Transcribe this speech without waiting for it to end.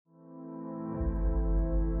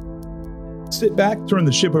Sit back, turn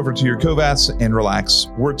the ship over to your Kovats, and relax.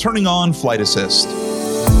 We're turning on Flight Assist.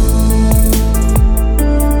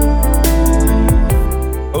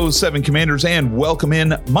 07 Commanders, and welcome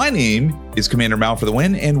in. My name is Commander Mal for the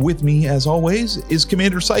win, and with me, as always, is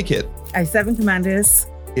Commander Psykit. 07 Commanders.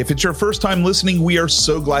 If it's your first time listening, we are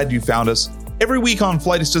so glad you found us. Every week on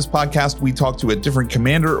Flight Assist Podcast, we talk to a different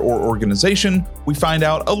commander or organization. We find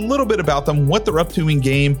out a little bit about them, what they're up to in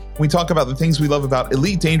game. We talk about the things we love about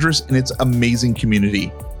Elite Dangerous and its amazing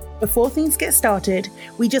community. Before things get started,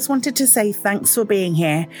 we just wanted to say thanks for being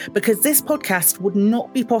here, because this podcast would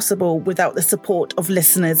not be possible without the support of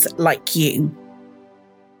listeners like you.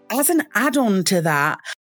 As an add-on to that,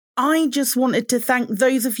 I just wanted to thank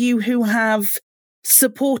those of you who have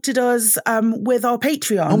supported us with our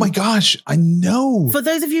Patreon. Oh my gosh, I know. For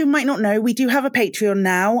those of you who might not know, we do have a Patreon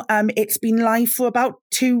now. It's been live for about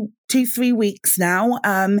 3 weeks now.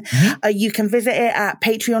 You can visit it at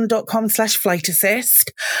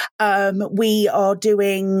patreon.com/flightassist. We are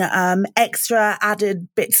doing extra added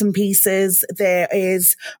bits and pieces. There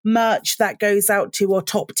is merch that goes out to our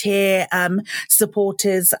top tier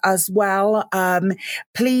supporters as well.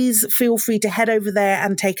 Please feel free to head over there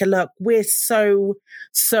and take a look. We're so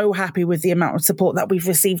happy with the amount of support that we've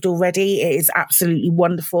received already. It is absolutely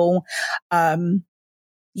wonderful.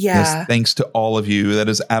 Yes, thanks to all of you. That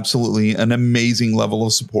is absolutely an amazing level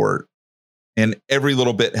of support. And every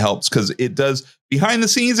little bit helps, because it does, behind the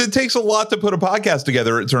scenes, it takes a lot to put a podcast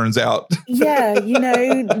together, it turns out. Yeah, you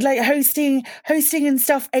know, like hosting and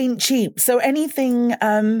stuff ain't cheap. So anything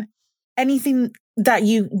that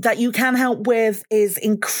you can help with is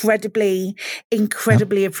incredibly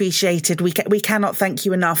appreciated. We cannot thank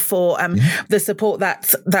you enough for the support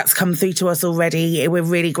that's come through to us already. We're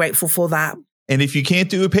really grateful for that. And if you can't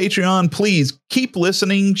do a Patreon, please keep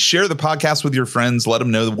listening, share the podcast with your friends, let them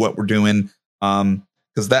know what we're doing.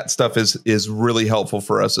 Because that stuff is really helpful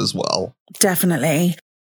for us as well. Definitely.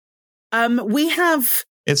 We have.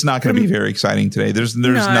 It's not going to be very exciting today. There's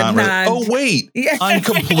not really. Oh, wait, I'm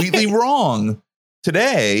completely wrong.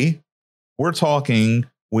 Today, we're talking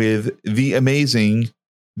with the amazing,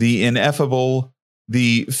 the ineffable,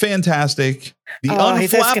 the fantastic, the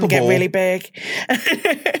unflappable. That's going to get really big.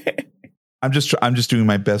 I'm just doing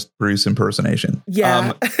my best Bruce impersonation.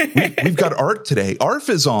 Yeah. We've got Art today. Arf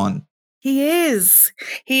is on. He is.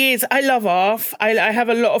 I love Arf. I have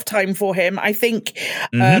a lot of time for him. I think,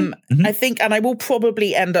 and I will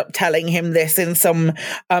probably end up telling him this in some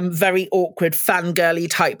very awkward fangirly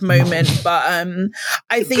type moment, but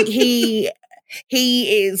I think he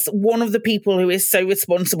is one of the people who is so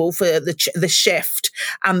responsible for the shift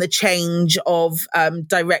and the change of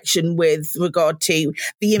direction with regard to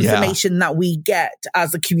the information that we get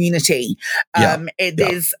as a community. It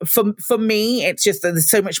is for me, it's just that there's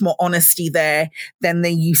so much more honesty there than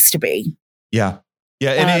there used to be. Yeah.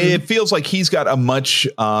 And it feels like he's got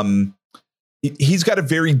he's got a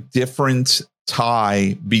very different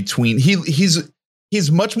tie between he's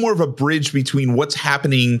much more of a bridge between what's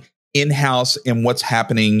happening in-house and what's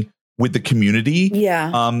happening with the community.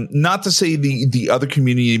 Not to say the other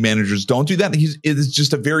community managers don't do that. It is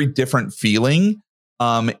just a very different feeling.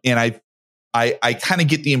 And I kind of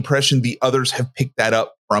get the impression the others have picked that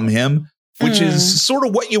up from him, which is sort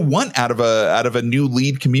of what you want out of a new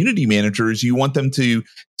lead community manager. Is you want them to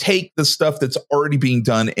take the stuff that's already being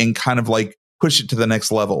done and kind of like push it to the next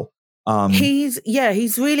level. He's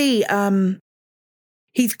really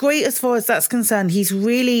he's great as far as that's concerned. He's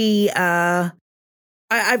really, I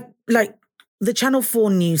like the Channel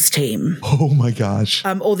 4 news team. Oh my gosh.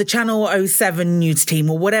 Or the Channel 07 news team,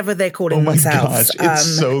 or whatever they're calling themselves. Oh my gosh,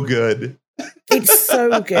 it's so good. It's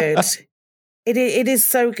so good. It is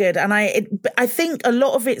so good. And I think a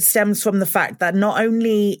lot of it stems from the fact that not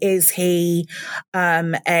only is he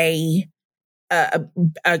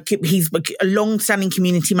he's a long-standing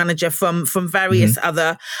community manager from various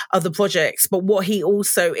other projects, but what he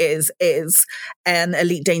also is an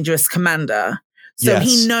Elite Dangerous commander. So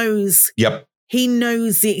he knows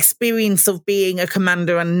the experience of being a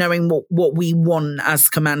commander and knowing what we want as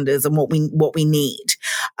commanders and what we need.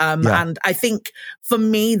 And I think for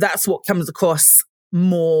me, that's what comes across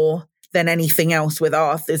more than anything else with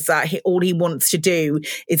Arth, is that all he wants to do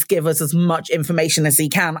is give us as much information as he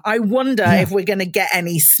can. I wonder if we're going to get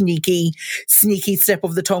any sneaky slip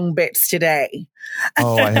of the tongue bits today.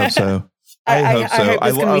 Oh, I hope so. I hope so. I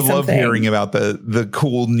love hearing about the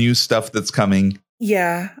cool new stuff that's coming.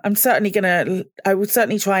 Yeah, I would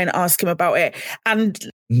certainly try and ask him about it and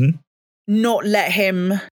not let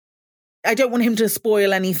him. I don't want him to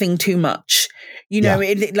spoil anything too much. You know,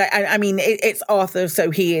 it's Arthur,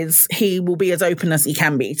 so he will be as open as he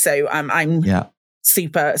can be. So I'm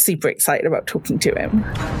super, super excited about talking to him.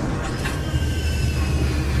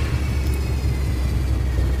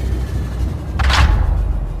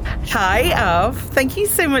 Hi, Arv. Thank you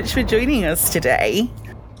so much for joining us today.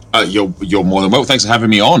 You're more than welcome. Thanks for having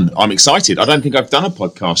me on. I'm excited. I don't think I've done a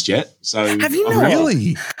podcast yet. So have you not?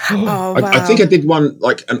 Really? Oh, wow. I think I did one,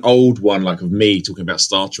 like an old one, like of me talking about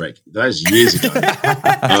Star Trek. That was years ago.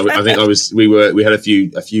 I think we had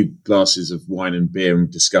a few glasses of wine and beer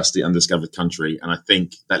and discussed the undiscovered country, and I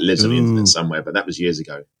think that lives on the internet somewhere. But that was years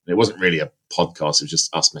ago. It wasn't really a podcast. It was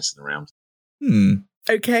just us messing around.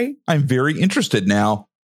 Okay. I'm very interested now.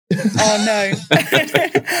 Oh no!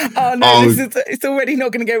 It's already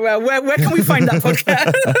not going to go well. Where can we find that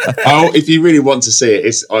podcast? If you really want to see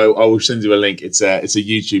it, I will send you a link. It's a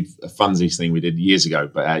YouTube funsies thing we did years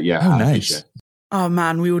ago. But nice. Oh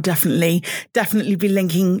man, we will definitely be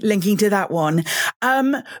linking to that one.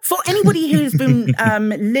 For anybody who's been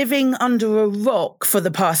living under a rock for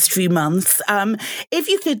the past few months, if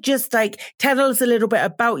you could just tell us a little bit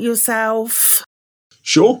about yourself.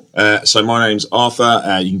 Sure. So my name's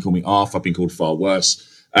Arthur. You can call me Arth. I've been called far worse.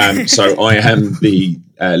 So I am the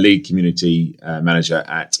lead community manager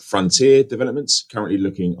at Frontier Developments, currently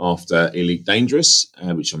looking after Elite Dangerous,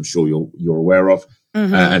 which I'm sure you're aware of,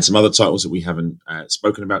 and some other titles that we haven't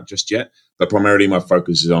spoken about just yet. But primarily my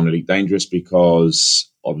focus is on Elite Dangerous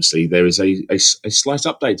because obviously there is a slight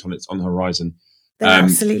update on the horizon.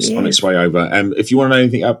 Absolutely on its way over. If you want to know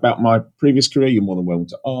anything about my previous career, you're more than welcome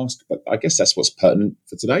to ask. But I guess that's what's pertinent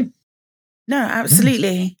for today. No,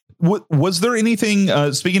 absolutely. Was there anything,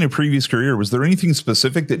 speaking of previous career, was there anything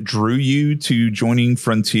specific that drew you to joining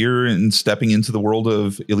Frontier and stepping into the world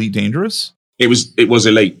of Elite Dangerous? It was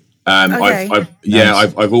Elite. Okay.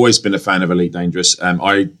 I've always been a fan of Elite Dangerous.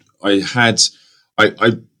 I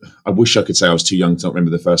wish I could say I was too young to not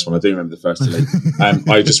remember the first one. I do remember the first Elite.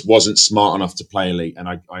 I just wasn't smart enough to play Elite, and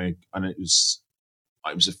it was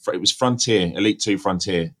Frontier, Elite 2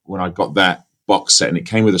 Frontier, when I got that box set, and it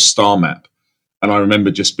came with a star map. And I remember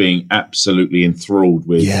just being absolutely enthralled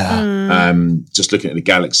with just looking at the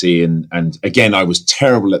galaxy. And again, I was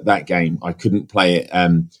terrible at that game. I couldn't play it.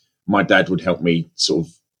 My dad would help me sort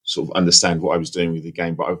of understand what I was doing with the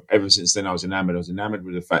game. But ever since then, I was enamored.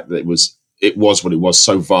 with the fact that it was what it was,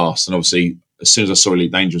 so vast. And obviously, as soon as I saw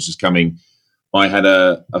Elite Dangerous was coming, I had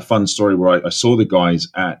a fun story where I saw the guys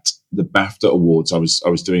at the BAFTA Awards. I was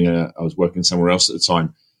working somewhere else at the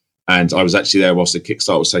time. And I was actually there whilst the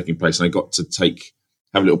Kickstarter was taking place, and I got to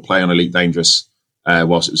have a little play on Elite Dangerous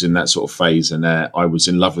whilst it was in that sort of phase. And I was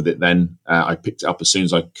in love with it then. I picked it up as soon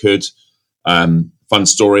as I could. Fun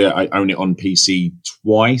story, I own it on PC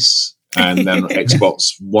twice and then on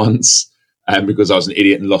Xbox once because I was an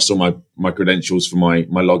idiot and lost all my credentials for my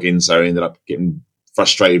login. So I ended up getting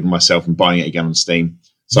frustrated with myself and buying it again on Steam.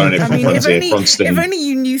 So if only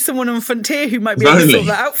you knew someone on Frontier who might be able to sort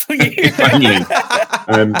that out for you.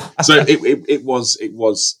 So it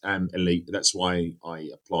was Elite. That's why I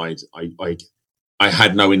applied. I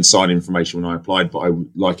had no inside information when I applied, but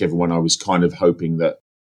like everyone, I was kind of hoping that,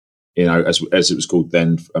 as it was called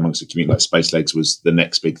then amongst the community, like Space Legs was the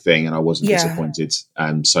next big thing, and I wasn't disappointed.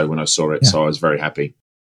 And so when I saw it, so I was very happy.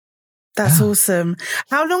 That's awesome.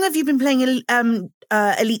 How long have you been playing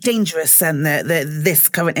Elite Dangerous and this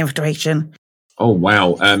current iteration? Oh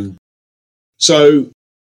wow! So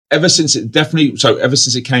ever since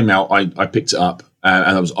it came out, I picked it up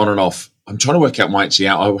and I was on and off. I'm trying to work out my actually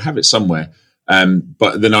out. I have it somewhere,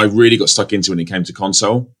 but then I really got stuck into it when it came to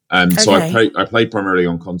console. So I played primarily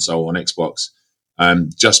on console on Xbox,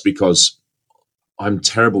 just because I'm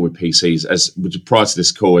terrible with PCs. Prior to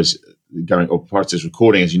this call, prior to this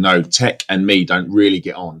recording, as you know, tech and me don't really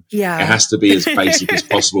get on. Yeah, it has to be as basic as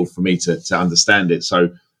possible for me to understand it. So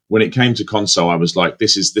when it came to console, I was like,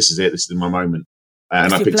 "This is it. This is my moment."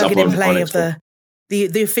 And I picked up on Xbox.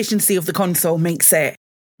 The efficiency of the console makes it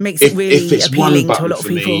really appealing to a lot of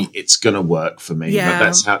people. Me, it's gonna work for me.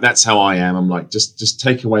 Yeah. But that's how I am. I'm like, just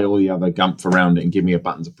take away all the other gumph around it and give me a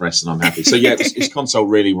button to press, and I'm happy. So yeah, it's console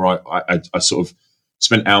really right. I sort of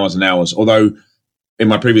spent hours and hours. Although in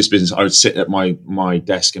my previous business, I would sit at my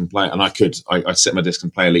desk and play, and I sit at my desk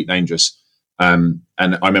and play Elite Dangerous. And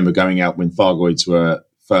I remember going out when Thargoids were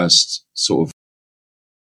first sort of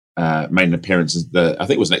made an appearance. I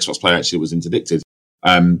think it was an Xbox player actually. It was Interdicted,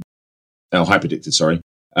 Hyperdicted, sorry.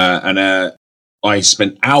 And I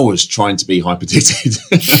spent hours trying to be Hyperdicted.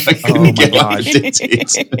 I couldn't get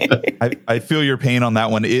Hyperdicted. I feel your pain on that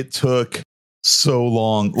one. It took so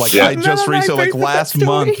long. I just recently, last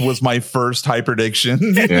month was my first hyperdiction.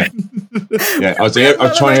 Yeah. I was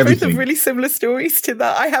trying everything. Both have really similar stories to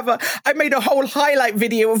that. I made a whole highlight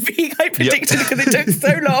video of being hyperdicted because it took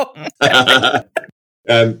so long.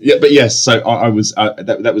 But yes, so I was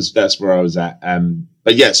that's where I was at.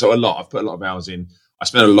 But yeah, so I've put a lot of hours in. I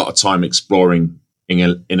spent a lot of time exploring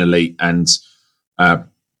in Elite, and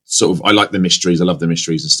sort of I like the mysteries. I love the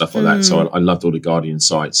mysteries and stuff like that. So I loved all the Guardian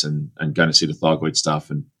sites and going to see the Thargoid stuff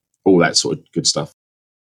and all that sort of good stuff.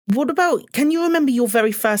 What about? Can you remember your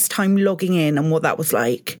very first time logging in and what that was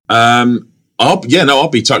like? I'll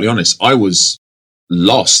be totally honest. I was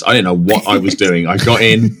lost. I didn't know what I was doing. I got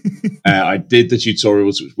in, I did the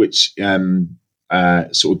tutorials, which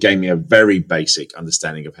sort of gave me a very basic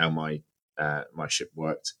understanding of how my ship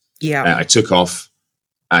worked. Yeah, I took off.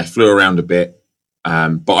 I flew around a bit,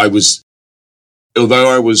 but although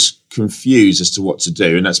I was confused as to what to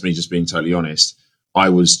do, and that's me just being totally honest, I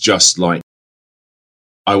was just like,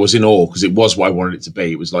 I was in awe because it was what I wanted it to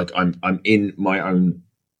be. It was like I'm in my own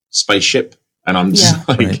spaceship. And I'm just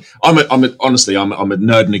right. Honestly, I'm a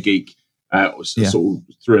nerd and a geek, sort of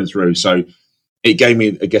through and through. So it gave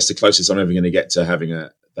me, I guess, the closest I'm ever going to get to having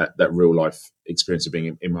that real life experience of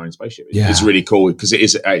being in my own spaceship. It's really cool because it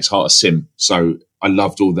is at its heart a sim. So I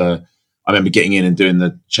loved I remember getting in and doing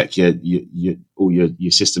the check all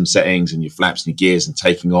your system settings and your flaps and your gears and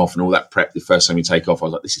taking off and all that prep. The first time you take off, I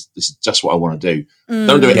was like, this is just what I want to do.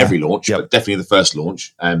 Don't do it every launch, but definitely the first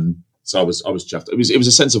launch. So I was chuffed. It was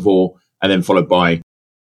a sense of awe. And then followed by,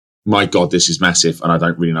 my God, this is massive, and I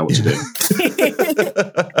don't really know what to do.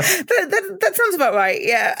 that sounds about right.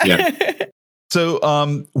 Yeah. So,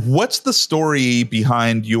 what's the story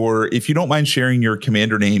behind if you don't mind sharing your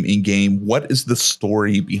commander name in game, what is the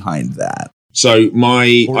story behind that? So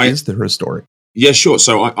is there a story? Yeah, sure.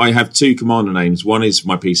 So I have two commander names. One is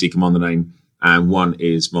my PC commander name, and one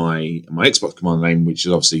is my Xbox commander name, which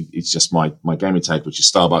is obviously it's just my gaming tag, which is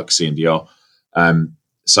Starbuck CNDR.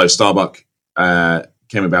 So Starbuck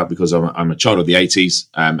came about because I'm a child of the 80s,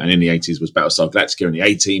 and in the 80s was Battlestar Galactica and the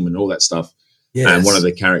A-Team and all that stuff. Yes. And one of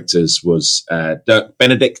the characters was Dirk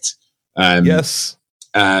Benedict, who was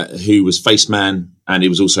Faceman, and he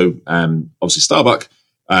was also obviously Starbuck.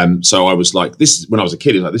 So I was like, when I was a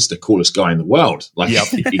kid, I was like, this is the coolest guy in the world. Like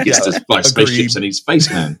he gets to fly spaceships and he's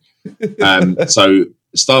Faceman. So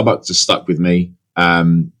Starbuck just stuck with me.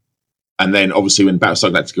 And then obviously when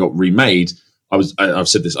Battlestar Galactica got remade, I literally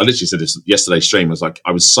said this yesterday's stream. I was like,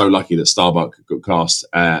 I was so lucky that Starbuck got cast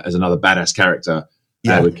as another badass character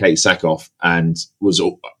with Kate Sackhoff, and was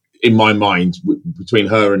in my mind between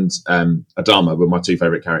her and Adama were my two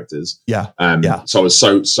favorite characters. So I was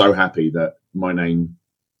so happy that my name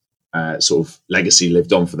sort of legacy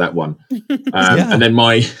lived on for that one. And then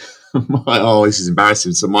my this is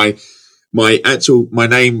embarrassing. So my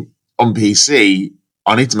name on PC,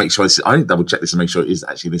 I need to make sure I need to double check this and make sure it is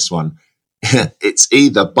actually this one. It's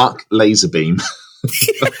either Buck Laserbeam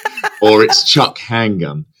or it's Chuck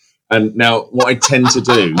Handgun. And now what I tend to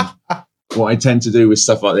do with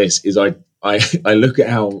stuff like this is I look at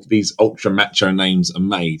how these ultra macho names are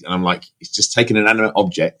made, and I'm like, it's just taking an animate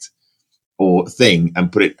object or thing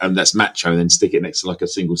and put it, and that's macho, and then stick it next to like a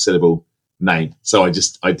single syllable name. So I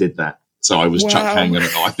did that. So I was Chuck Handgun.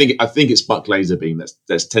 I think it's Buck Laserbeam.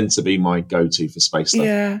 That tends to be my go-to for space stuff.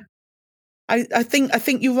 Yeah. I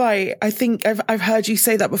think you're right. I think I've heard you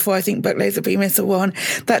say that before. I think Buck Laserbeam is the one.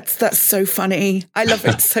 That's so funny. I love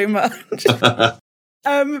it so much.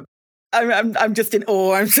 I'm just in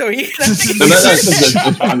awe. I'm sorry.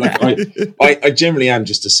 I generally am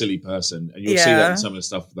just a silly person, and you'll see that in some of the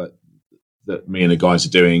stuff that me and the guys are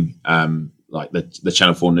doing. Like the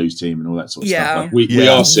Channel 4 news team and all that sort of stuff. Like we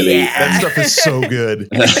are silly. That stuff is so good.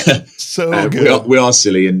 Good. We are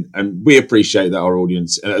silly, and we appreciate that our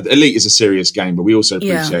audience. Elite is a serious game, but we also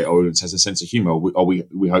appreciate our audience has a sense of humor.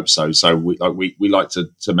 We hope so. So we like to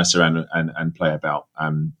mess around and play about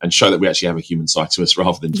and show that we actually have a human side to us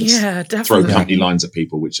rather than just throw company lines at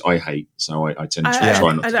people, which I hate. So I tend to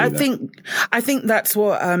try not to do that. I think that's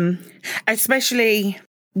what, especially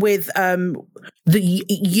with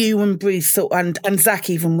you and Bruce and Zach,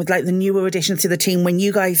 even with like the newer additions to the team, when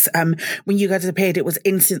you guys appeared, it was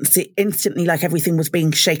instantly like everything was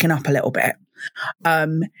being shaken up a little bit.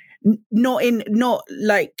 Not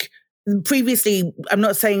like previously. I'm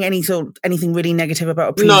not saying anything really negative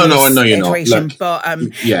about a previous I know you're iteration, not. But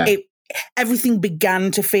everything began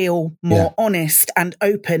to feel more honest and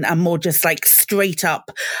open and more just like straight up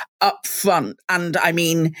front. And I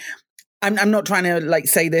mean, I'm not trying to like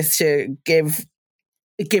say this to give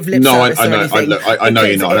lip service or anything. I know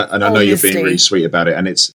you're not, and I know you're being really sweet about it. And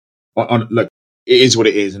it's look, it is what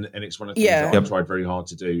it is, and it's one of the things that I've tried very hard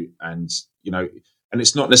to do. And and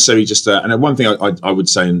it's not necessarily just. And one thing I would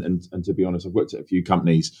say, and to be honest, I've worked at a few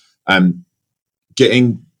companies.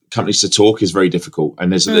 Getting companies to talk is very difficult,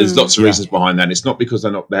 and there's lots of reasons behind that. And it's not because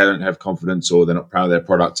they don't have confidence or they're not proud of their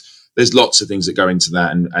product. There's lots of things that go into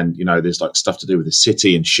that, and there's like stuff to do with the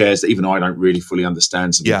city and shares that even I don't really fully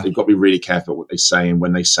understand. So they've got to be really careful what they say and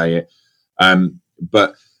when they say it.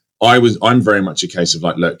 But I'm very much a case of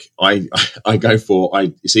like, look, I go for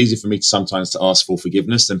it's easier for me sometimes to ask for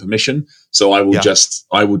forgiveness than permission. So I will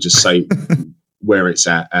just say where it's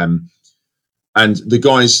at. And the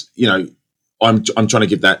guys, I'm trying to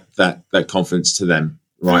give that confidence to them,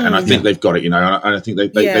 right? And I think they've got it, and I think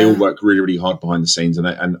they all work really, really hard behind the scenes, and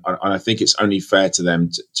I think it's only fair to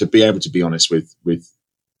them to be able to be honest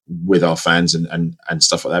with our fans and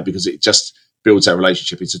stuff like that, because it just builds that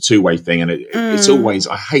relationship. It's a two-way thing, and it's always,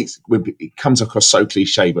 it comes across so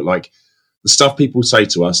cliche, but like the stuff people say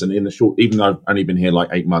to us, and in the short, even though I've only been here like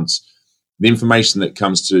 8 months, the information that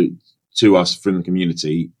comes to us from the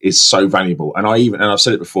community is so valuable. And I've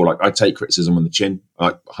said it before, like I take criticism on the chin,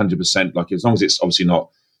 like 100%, like as long as it's obviously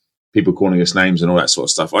not people calling us names and all that sort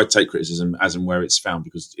of stuff, I take criticism as and where it's found,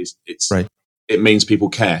 because it means people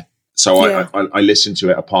care. So I listen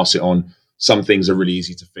to it, I pass it on. Some things are really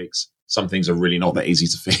easy to fix. Some things are really not that easy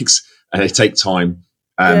to fix, and they take time.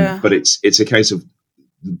 But it's a case of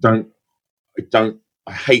I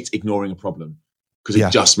hate ignoring a problem, because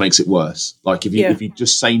it just makes it worse. Like if you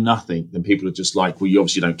just say nothing, then people are just like, well, you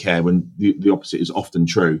obviously don't care, when the opposite is often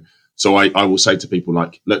true. So I will say to people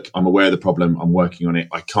like, look, I'm aware of the problem. I'm working on it.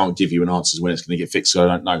 I can't give you an answer when it's going to get fixed, so I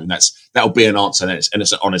don't know. And that'll be an answer, and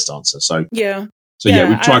it's an honest answer. So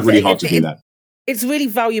we've tried really hard to do that. It's really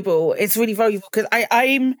valuable. It's really valuable, because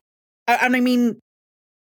I mean,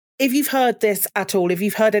 if you've heard this at all, if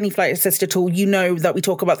you've heard any Flight Assist at all, you know that we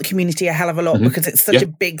talk about the community a hell of a lot, because it's such a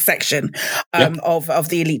big section of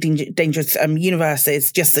the Elite Dangerous universe.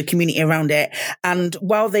 Is just the community around it. And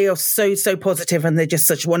while they are so positive and they're just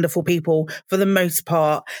such wonderful people, for the most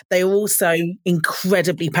part, they are also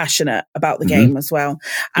incredibly passionate about the game as well.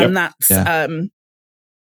 And that's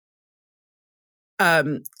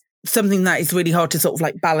something that is really hard to sort of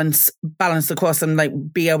like balance across and like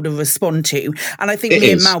be able to respond to. And I think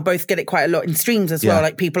me and Mal both get it quite a lot in streams as well,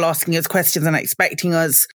 like people asking us questions and expecting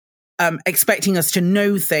us to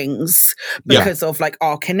know things because of like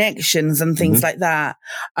our connections and things like that.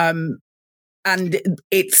 And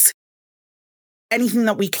it's anything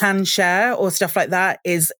that we can share or stuff like that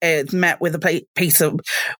is met with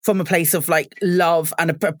from a place of like love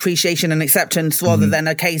and appreciation and acceptance, rather than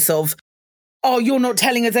a case of, oh, you're not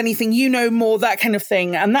telling us anything, you know more, that kind of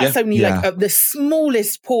thing. And that's only like the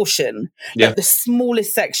smallest portion, like the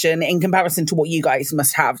smallest section in comparison to what you guys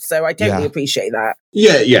must have. So I totally appreciate that.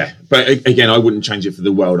 Yeah. But again, I wouldn't change it for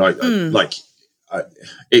the world.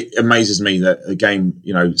 It amazes me that a game,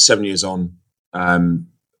 7 years on,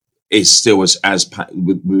 is still as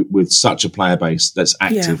with such a player base that's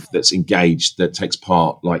active, that's engaged, that takes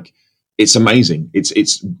part. Like, it's amazing.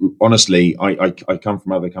 It's honestly, I come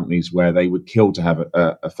from other companies where they would kill to have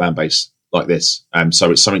a fan base like this.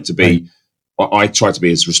 So it's something to be, I try to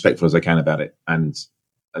be as respectful as I can about it. And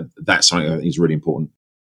that's something that is really important.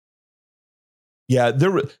 Yeah,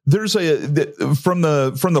 there's from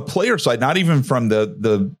the player side, not even from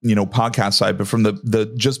the podcast side, but from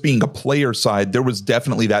the just being a player side, there was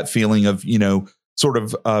definitely that feeling of, sort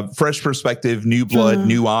of fresh perspective, new blood,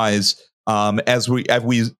 new eyes. As we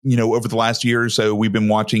over the last year or so, we've been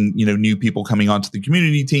watching, new people coming onto the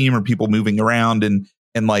community team or people moving around and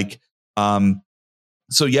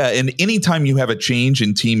so yeah. And anytime you have a change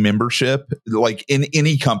in team membership, like in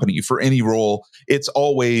any company for any role, it's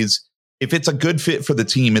always, if it's a good fit for the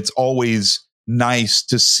team, it's always nice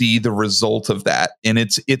to see the result of that. And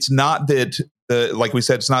it's not that like we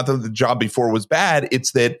said, it's not that the job before was bad.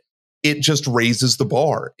 It's that it just raises the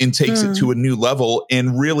bar and takes it to a new level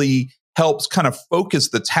and really helps kind of focus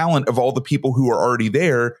the talent of all the people who are already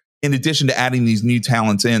there, in addition to adding these new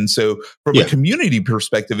talents in. So from a community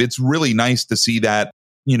perspective, it's really nice to see that,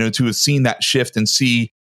 to have seen that shift and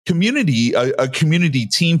see a community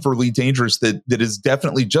team for Elite Dangerous that is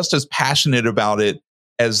definitely just as passionate about it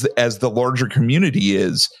as the larger community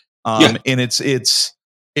is. And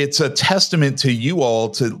it's a testament to you all,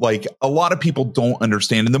 to like, a lot of people don't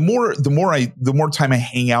understand. And the more time I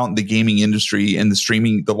hang out in the gaming industry and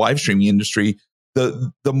the live streaming industry,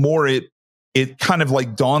 the more it kind of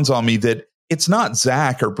like dawns on me that it's not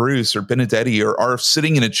Zach or Bruce or Benedetti are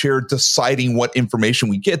sitting in a chair deciding what information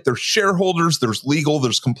we get. There's shareholders, there's legal,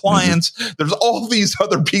 there's compliance, there's all these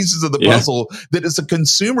other pieces of the puzzle that as a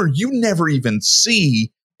consumer, you never even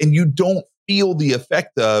see and you don't feel the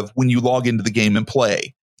effect of when you log into the game and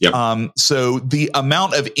play. So the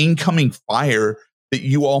amount of incoming fire that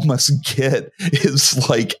you all must get is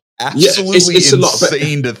like absolutely it's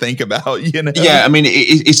insane to think about. You know? Yeah, I mean,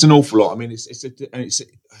 it's an awful lot. I mean,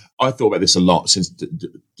 I thought about this a lot since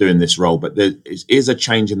doing this role, but there is a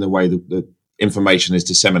change in the way that the information is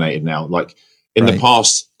disseminated now. Like in the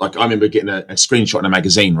past, like I remember getting a screenshot in a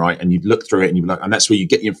magazine, right? And you'd look through it and you'd be like, and that's where you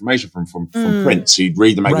get the information from print. So you'd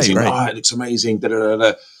read the magazine, oh, it looks amazing. Da, da, da,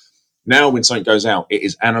 da. Now, when something goes out, it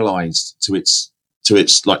is analyzed to its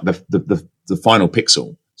like the final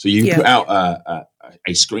pixel. So you put out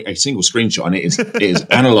a single screenshot, and it is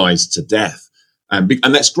analyzed to death, and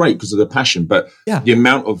that's great because of the passion. But the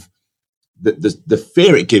amount of the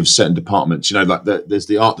fear it gives certain departments, you know, like there's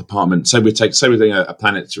the art department. Say we're doing a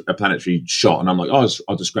planetary shot, and I'm like, oh,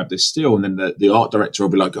 I'll just grab this still, and then the art director will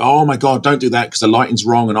be like, oh my god, don't do that because the lighting's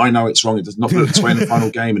wrong, and I know it's wrong. It does not look this way in the final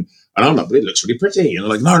game, and I'm like, but it looks really pretty, and I'm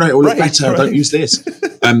like, no, it will look better. Don't use this.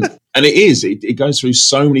 And it goes through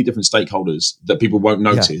so many different stakeholders that people won't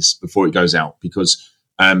notice before it goes out because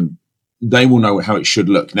they will know how it should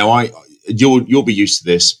look. Now, you'll be used to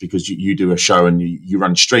this because you do a show and you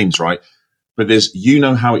run streams, right? But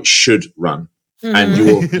how it should run, and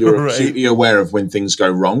you're acutely aware of when things go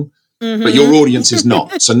wrong. But your audience is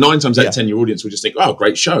not. So 9 times out of 10, your audience will just think, "Oh,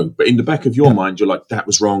 great show!" But in the back of your mind, you're like, "That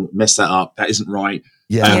was wrong. Mess that up. That isn't right."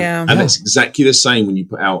 And that's exactly the same when you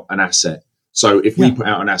put out an asset. So if we put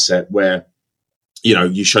out an asset where, you know,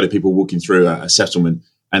 you show the people walking through a settlement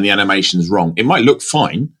and the animation's wrong, it might look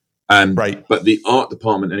fine, but the art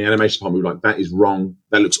department and the animation department will be like, that is wrong,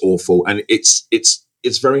 that looks awful. And it's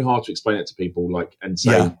very hard to explain it to people, like, and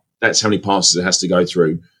say that's how many passes it has to go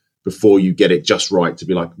through before you get it just right to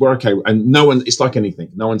be like, we're okay. And no one, it's like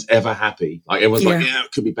anything, no one's ever happy. Like everyone's like, yeah,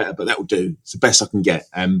 it could be better, but that will do. It's the best I can get.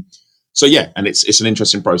 So yeah, and it's an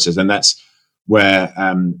interesting process. And that's where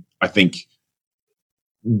I think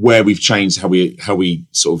where we've changed how we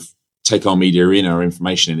sort of take our media in, our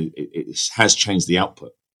information, it has changed the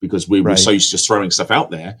output because we're so used to just throwing stuff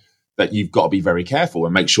out there that you've got to be very careful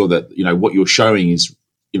and make sure that, you know, what you're showing is,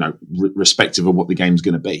 you know, respective of what the game's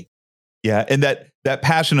going to be. Yeah, and that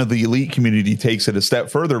passion of the Elite community takes it a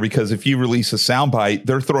step further because if you release a soundbite,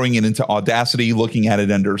 they're throwing it into Audacity, looking at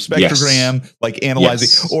it under spectrogram, like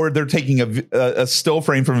analyzing, or they're taking a still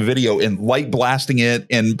frame from a video and light blasting it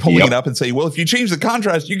and pulling it up and say, well, if you change the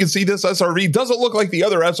contrast, you can see this SRV doesn't look like the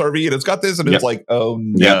other SRV, and it's got this, and it's like, oh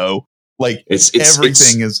no, like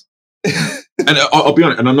everything is. And I'll be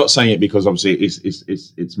honest, and I'm not saying it because obviously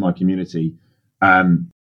it's my community.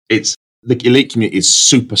 It's the Elite community is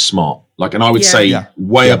super smart, like, and I would say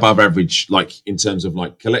way above average, like in terms of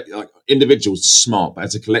like individuals smart, but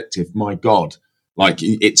as a collective, my God, like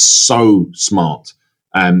it's so smart.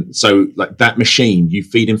 So like that machine, you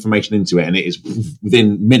feed information into it, and it is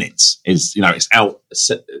within minutes is, you know, it's out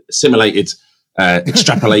assimilated,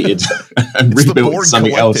 extrapolated, and it's rebuilt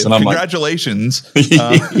something else. And I'm congratulations.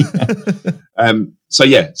 So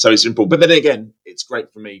it's important. But then again, it's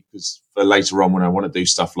great for me because for later on when I want to do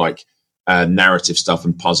stuff like narrative stuff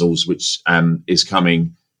and puzzles, which is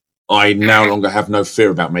coming, I no longer have no fear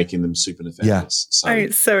about making them super nefarious. So.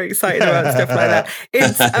 I'm so excited about stuff like that.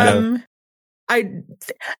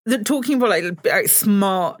 It's talking about like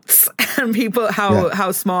smarts and people,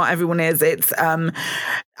 how smart everyone is. It's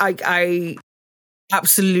I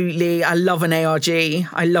absolutely, I love an ARG.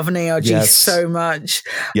 I love an ARG so much.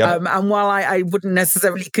 And while I wouldn't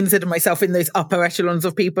necessarily consider myself in those upper echelons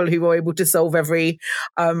of people who are able to solve every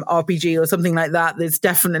RPG or something like that, there's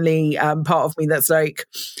definitely part of me that's like,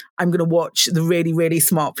 I'm going to watch the really, really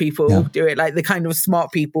smart people do it, like the kind of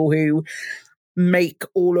smart people who make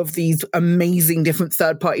all of these amazing different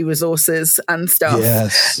third-party resources and stuff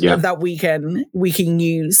that we can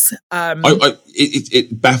use.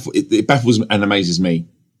 It baffles and amazes me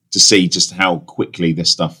to see just how quickly this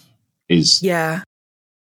stuff is,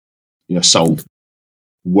 sold,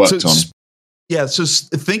 worked on. Yeah, so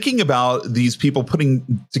thinking about these people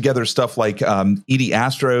putting together stuff like ED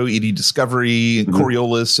Astro, ED Discovery,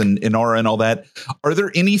 Coriolis, and Inara and all that, are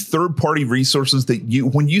there any third-party resources that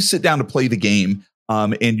when you sit down to play the game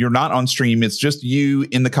and you're not on stream, it's just you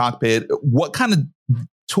in the cockpit, what kind of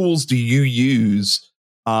tools do you use?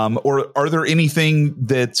 Or are there anything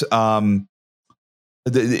that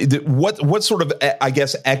what sort of, I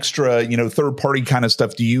guess, extra, third-party kind of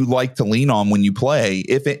stuff do you like to lean on when you play,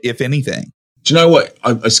 if anything? Do you know what?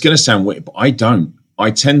 It's going to sound weird, but I don't.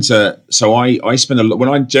 I tend to. So I spend a lot when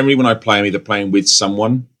I play, I'm either playing with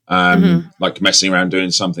someone, like messing around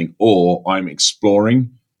doing something, or I'm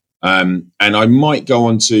exploring. And I might go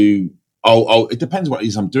on to. It depends what it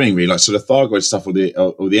is I'm doing, really. Like sort of Thargoid stuff or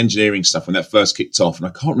the engineering stuff when that first kicked off, and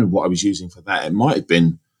I can't remember what I was using for that. It might have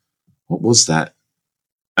been, what was that?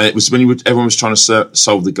 And it was when everyone was trying to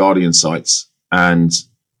solve the Guardian sites, and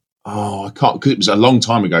I can't, because it was a long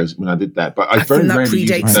time ago when I did that. But I very think that rarely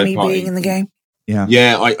predates use a me being in the game.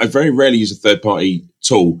 Yeah. I very rarely use a third party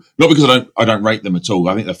tool. Not because I don't rate them at all.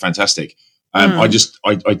 I think they're fantastic. I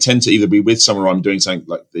tend to either be with someone or I'm doing something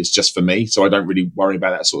like it's just for me, so I don't really worry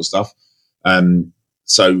about that sort of stuff.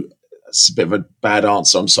 So it's a bit of a bad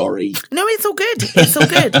answer. I'm sorry. No, it's all good. It's all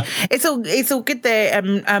good. it's all good there.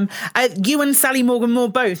 You and Sally Morgan-Moore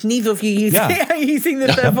both. Neither of you using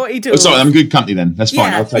the third party tool. Oh, sorry, I'm good company then. That's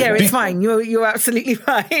fine. I'll take that. It's fine. You're absolutely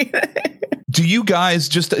fine. Do you guys,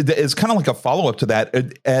 just as kind of like a follow up to that,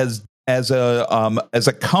 as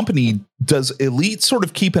a company, does Elite sort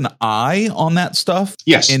of keep an eye on that stuff?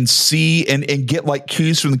 Yes. And see and get like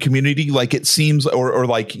cues from the community, like it seems, or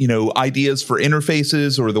like, ideas for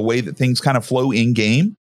interfaces or the way that things kind of flow in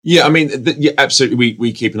game? Yeah, I mean, absolutely.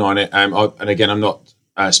 We keep an eye on it. And again, I'm not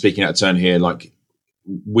speaking out of turn here. Like,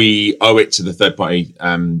 we owe it to the third party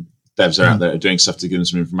devs are out there doing stuff to give them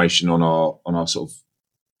some information on our sort of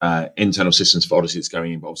internal systems for Odyssey that's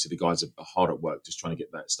going in, but obviously the guys are hard at work just trying to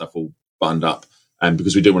get that stuff all buttoned up, and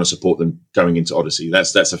because we do want to support them going into Odyssey.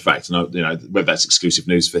 That's a fact. And whether that's exclusive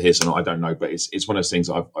news for Hiss or not, I don't know, but it's one of those things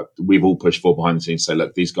we've all pushed for behind the scenes. Say,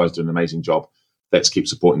 look, these guys do an amazing job. Let's keep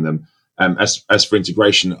supporting them. As for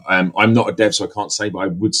integration, I'm not a dev, so I can't say, but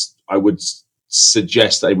I would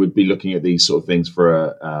suggest they would be looking at these sort of things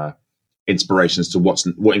for inspirations to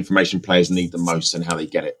what information players need the most and how they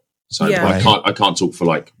get it. So I can't talk for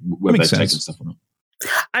like whether they've taken stuff or not.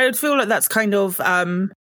 I would feel like that's kind of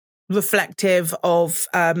reflective of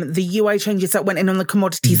the UI changes that went in on the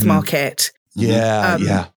commodities market.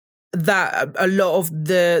 Yeah. That a lot of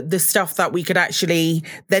the stuff that we could actually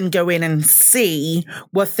then go in and see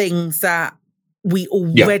were things that we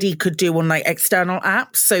already could do on like external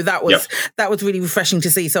apps. So that was really refreshing to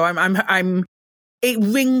see. So I'm it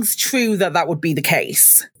rings true that would be the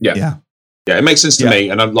case. Yeah, it makes sense to me,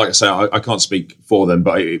 and like I say, I can't speak for them,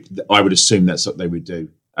 but I would assume that's what they would do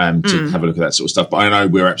to have a look at that sort of stuff. But I know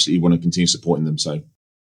we're absolutely want to continue supporting them. So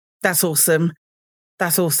that's awesome.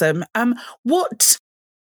 What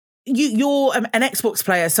you're an Xbox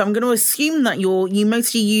player, so I'm going to assume that you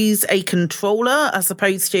mostly use a controller as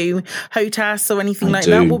opposed to HOTAS or anything that.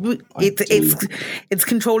 It's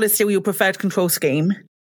controller still your preferred control scheme.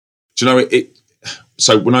 Do you know it?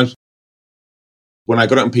 So when I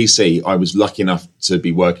got it on PC, I was lucky enough to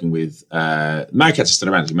be working with Mad Catz are still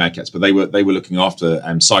around, Mad Catz, but they were looking after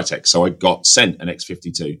Cytec, so I got sent an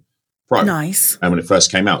X52 Pro. Nice. And when it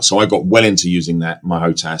first came out, so I got well into using my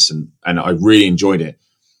HOTAS, and I really enjoyed it.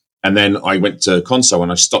 And then I went to console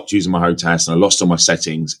and I stopped using my HOTAS and I lost all my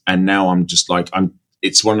settings, and now I'm just like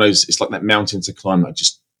it's one of those. It's like that mountain to climb. I'll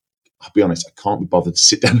be honest, I can't be bothered to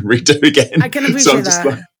sit down and redo again. I can appreciate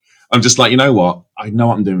that. I'm just like, you know what? I know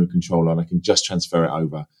what I'm doing with controller and I can just transfer it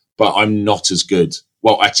over, but I'm not as good.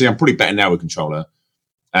 Well, actually, I'm probably better now with controller,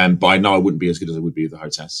 but I know I wouldn't be as good as I would be with the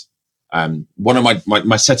HOTAS. One of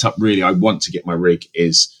my setup, really, I want to get my rig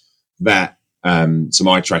is that some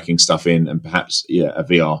eye tracking stuff in, and perhaps a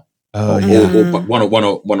VR. Or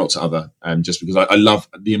one or to other. Just because I love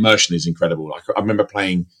the immersion is incredible. I remember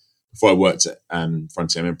playing before I worked at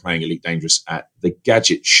Frontier. I remember playing Elite Dangerous at the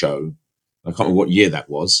Gadget Show. I can't remember what year that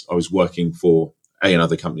was. I was working for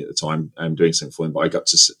another company at the time, doing something for them. But I got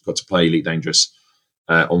to play Elite Dangerous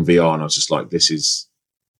on VR, and I was just like, "This is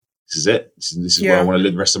it. This is where I want to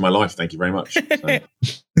live the rest of my life." Thank you very much. So.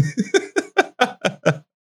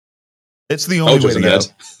 It's the only way to go.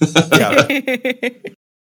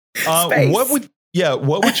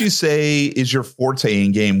 What would you say is your forte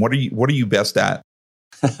in game? What are you best at?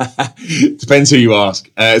 Depends who you ask.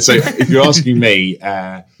 So if you're asking me.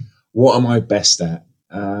 What am I best at?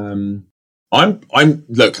 Look,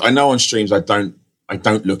 I know on streams I don't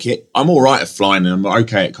look it. I'm all right at flying and I'm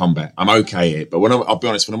okay at combat. I'm okay at it. But I'll be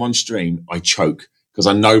honest, when I'm on stream, I choke because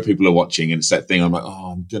I know people are watching, and it's that thing. I'm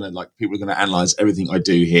like, people are going to analyze everything I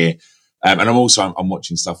do here. And I'm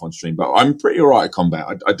watching stuff on stream, but I'm pretty all right at combat.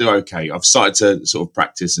 I do okay. I've started to sort of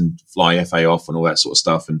practice and fly FA off and all that sort of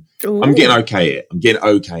stuff. And I'm getting okay at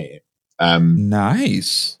it.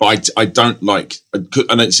 Nice, but I don't like.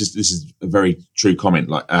 I know this is a very true comment.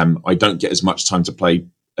 Like, I don't get as much time to play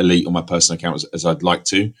Elite on my personal account as I'd like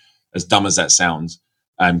to. As dumb as that sounds,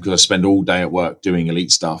 because I spend all day at work doing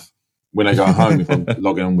Elite stuff. When I go home, if I'm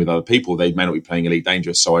logging on with other people, they may not be playing Elite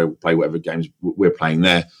Dangerous, so I play whatever games we're playing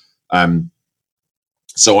there.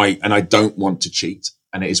 So I don't want to cheat,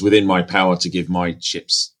 and it is within my power to give my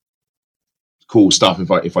ships cool stuff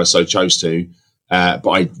if I so chose to. But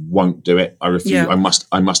I won't do it. I refuse. Yeah.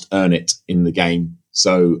 I must earn it in the game.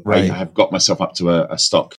 So right. I have got myself up to a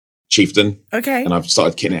stock Chieftain. Okay. And I've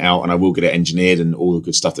started kitting it out, and I will get it engineered and all the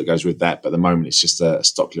good stuff that goes with that. But at the moment, it's just a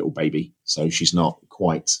stock little baby, so she's not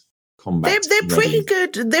quite combat. They're pretty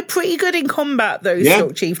good. They're pretty good in combat, those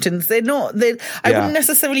stock chieftains. They're not. I wouldn't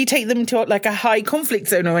necessarily take them to like a high conflict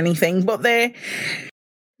zone or anything, but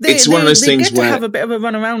it's one of those things where to have a bit of a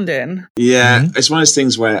run around in. Yeah, it's one of those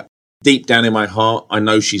things where deep down in my heart, I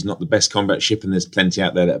know she's not the best combat ship, and there's plenty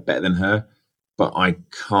out there that are better than her. But I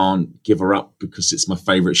can't give her up because it's my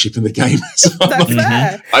favourite ship in the game. So That's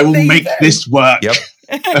fair. I will make this work. Yep.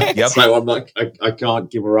 So I'm like, I can't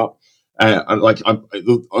give her up.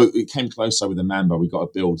 It came closer with the Mamba. We got a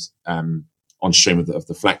build on stream of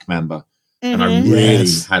the Flak Mamba, and I really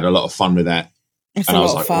had a lot of fun with that. It's and I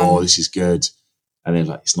was like, "Oh, this is good." And then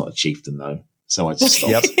like, it's not a chieftain though, so I just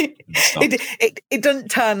stopped. It doesn't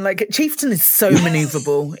turn like Chieftain is so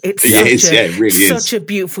maneuverable. It's it really is such a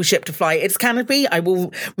beautiful ship to fly. Its canopy, I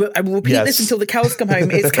will repeat this until the cows come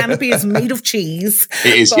home. Its canopy is made of cheese.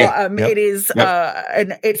 It is, it is,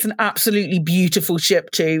 and it's an absolutely beautiful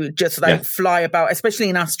ship to just fly about, especially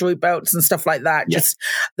in asteroid belts and stuff like that. Just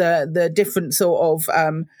the different sort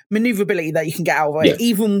of maneuverability that you can get out of it,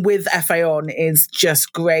 even with FA on, is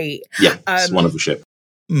just great. Yeah, it's a wonderful ship.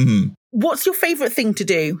 Mm-hmm. What's your favourite thing to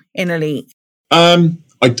do in Elite?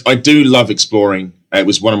 I do love exploring. It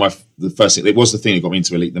was one of the first thing. It was the thing that got me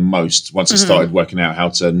into Elite the most. Once I started working out how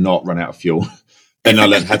to not run out of fuel, then I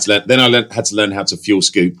learned how to learn how to fuel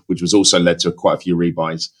scoop, which was also led to quite a few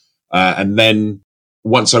rebuys. And then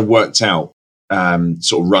once I worked out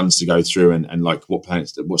sort of runs to go through and like what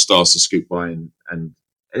planets, what stars to scoop by, and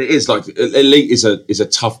it is like Elite is a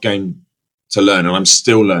tough game to learn, and I'm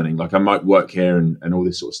still learning. Like I might work here and all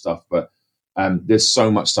this sort of stuff, but there's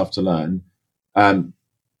so much stuff to learn.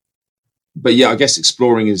 But yeah, I guess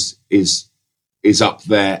exploring is up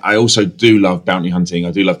there. I also do love bounty hunting.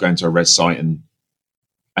 I do love going to a res site and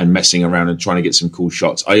messing around and trying to get some cool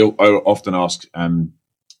shots. I often ask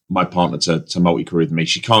my partner to multi-crew with me.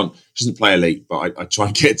 She doesn't play Elite, but I try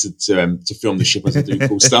and get to film the ship as I do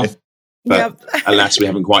cool stuff. But alas, we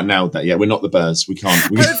haven't quite nailed that yet. We're not the Burrs. We can't.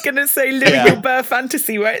 I was going to say living your Burr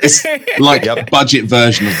fantasy, right? It's like a budget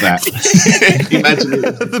version of that. Imagine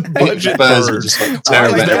the budget Burrs would just like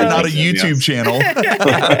tear that. They're not a YouTube channel.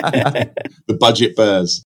 The budget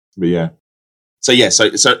Burrs. But yeah. So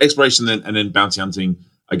exploration and then bounty hunting,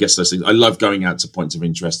 I guess those things. I love going out to points of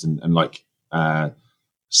interest and like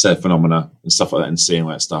surf phenomena and stuff like that and seeing all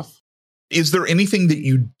that stuff. Is there anything that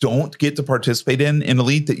you don't get to participate in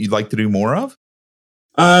Elite that you'd like to do more of?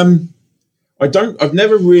 I've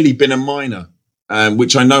never really been a miner,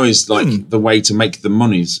 which I know is like the way to make the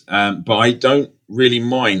monies. But I don't really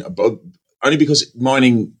mine, but only because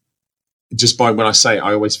mining, just by when I say it,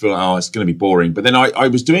 I always feel it's going to be boring. But then I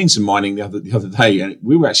was doing some mining the other day, and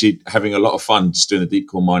we were actually having a lot of fun just doing the deep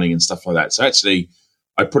core mining and stuff like that. So actually,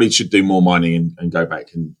 I probably should do more mining and go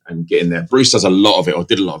back and get in there. Bruce does a lot of it, or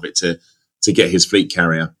did a lot of it to get his fleet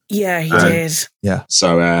carrier. Yeah, he did. Yeah.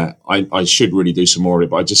 So I should really do some more of it,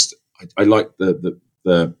 but I like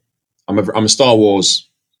the I'm a Star Wars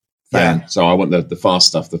fan, so I want the fast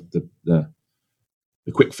stuff, the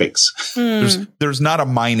quick fix. There's not a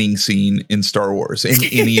mining scene in Star Wars in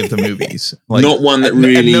any of the movies. Like, not one that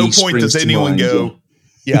really. At no point does anyone go.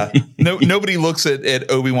 Yeah. Nobody looks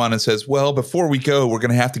at Obi-Wan and says, well, before we go, we're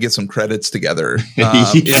going to have to get some credits together.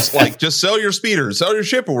 It's like, just sell your speeder, sell your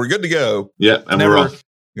ship, and we're good to go. Yeah. And we're off.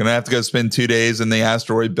 You're going to have to go spend 2 days in the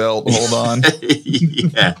asteroid belt. Hold on.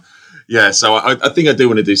 Yeah. So I think I do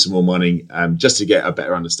want to do some more mining just to get a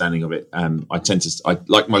better understanding of it. I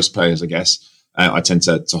like most players, I guess, I tend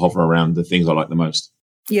to hover around the things I like the most.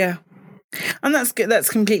 Yeah. And that's good. That's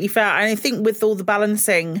completely fair. And I think with all the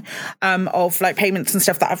balancing of like payments and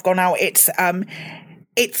stuff that have gone out,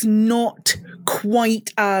 it's not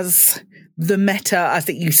quite as the meta as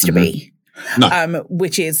it used to be. No.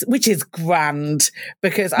 Which is grand,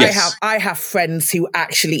 because I have friends who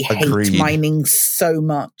actually hate mining so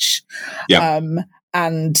much. Yeah.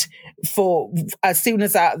 And for as soon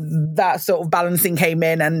as that sort of balancing came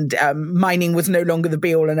in and mining was no longer the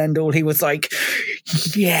be all and end all, he was like,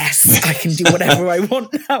 yes, I can do whatever I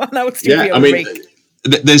want now. And I was still I mean,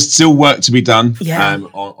 there's still work to be done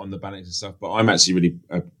on the balance and stuff, but I'm actually really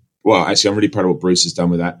I'm really proud of what Bruce has done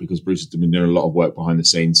with that, because Bruce has been doing a lot of work behind the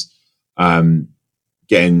scenes,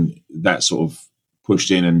 getting that sort of pushed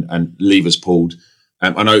in and levers pulled.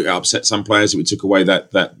 I know it upset some players that we took away that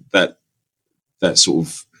sort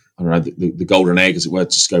of, I don't know, the golden egg, as it were,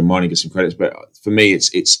 just go mining, get some credits. But for me,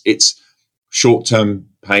 it's short-term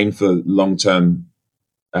pain for long-term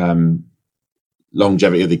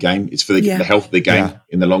longevity of the game. It's for the health of the game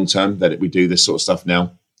in the long term that we do this sort of stuff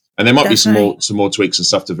now. And there might be some more tweaks and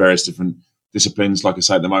stuff to various different disciplines. Like I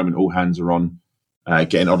say, at the moment, all hands are on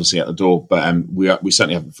getting Odyssey out the door. But we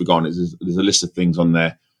certainly haven't forgotten it. There's a list of things on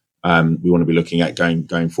there we want to be looking at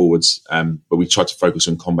going forwards. But we try to focus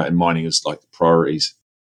on combat and mining as like the priorities.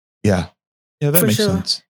 Yeah, that makes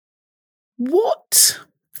sense. What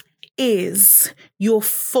is your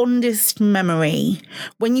fondest memory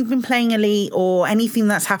when you've been playing Elite, or anything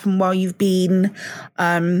that's happened while you've been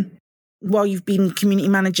community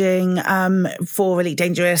managing for Elite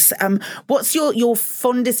Dangerous? What's your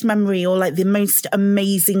fondest memory, or like the most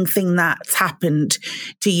amazing thing that's happened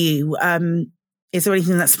to you? Is there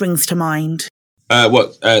anything that springs to mind?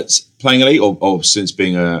 Playing Elite or since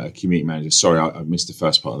being a community manager? Sorry, I missed the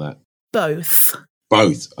first part of that.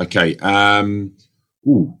 Both. Okay.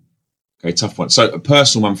 Okay, tough one. So a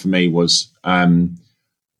personal one for me was,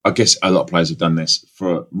 I guess a lot of players have done this.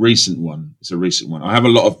 For a recent one, it's a recent one. I have a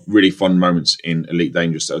lot of really fun moments in Elite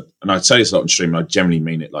Dangerous, and I say this a lot on stream, and I generally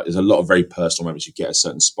mean it. Like, there's a lot of very personal moments. You get a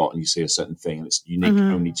certain spot and you see a certain thing, and it's unique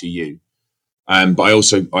only to you. But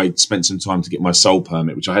I spent some time to get my soul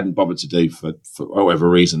permit, which I hadn't bothered to do for whatever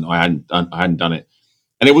reason. I hadn't done it,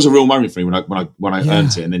 and it was a real moment for me when I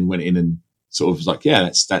earned it, and then went in and sort of was like, yeah,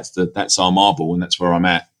 that's our marble, and that's where I'm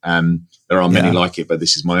at. There are many like it, but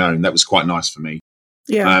this is my own. That was quite nice for me.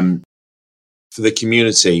 Yeah. For the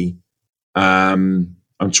community, I'm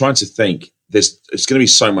trying to think. It's going to be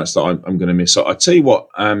so much that I'm going to miss. So I tell you what.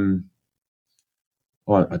 I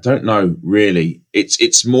don't know really.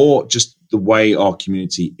 It's more just the way our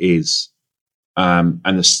community is, and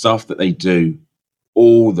the stuff that they do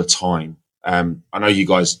all the time. I know you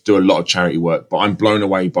guys do a lot of charity work, but I'm blown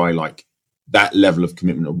away by like that level of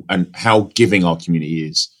commitment and how giving our community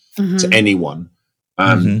is to anyone. So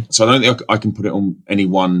I don't think I can put it on any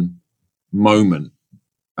one moment,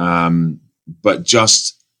 but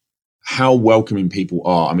just how welcoming people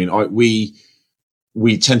are. I mean,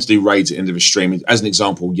 we tend to do raids at the end of a stream. As an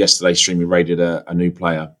example, yesterday's stream we raided a new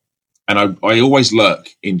player, and I always lurk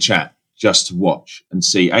in chat just to watch and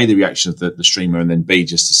see A, the reaction of the streamer, and then B,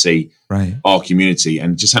 just to see our community.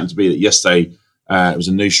 And it just happened to be that yesterday it was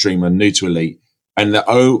a new streamer, new to Elite, and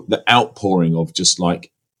the outpouring of just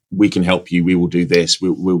like, we can help you, we will do this,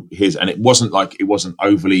 we'll here's, and it wasn't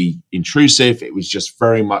overly intrusive. It was just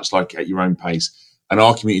very much like at your own pace. And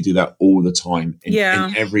our community do that all the time in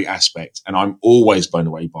every aspect. And I'm always blown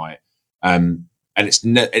away by it. And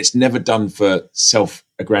it's never done for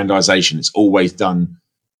self-aggrandization. It's always done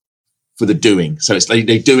for the doing. So it's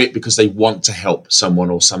they do it because they want to help someone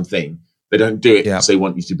or something. They don't do it because they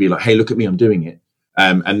want you to be like, hey, look at me, I'm doing it.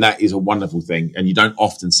 And that is a wonderful thing. And you don't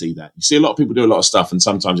often see that. You see a lot of people do a lot of stuff, and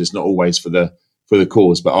sometimes it's not always for the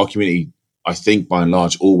cause. But our community, I think, by and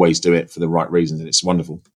large, always do it for the right reasons, and it's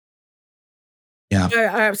wonderful. Yeah,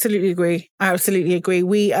 I absolutely agree.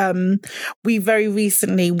 We very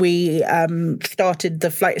recently started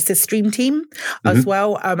the Flight Assist stream team as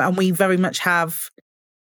well, and we very much have.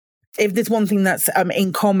 If there's one thing that's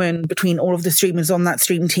in common between all of the streamers on that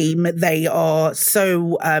stream team, they are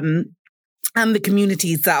so. And the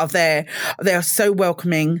communities that are there, they are so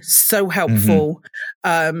welcoming, so helpful,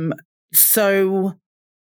 so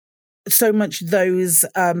much those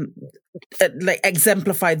like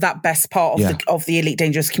exemplify that best part of the Elite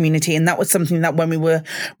Dangerous community. And that was something that when we were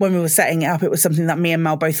setting it up, it was something that me and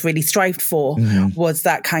Mel both really strived for, was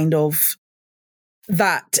that kind of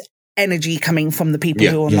that energy coming from the people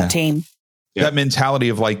who are on that team. That mentality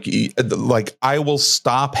of like I will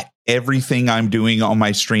stop everything I'm doing on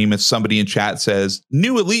my stream if somebody in chat says,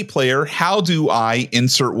 new Elite player, how do I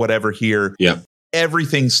insert whatever here? Yeah.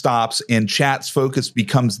 Everything stops and chat's focus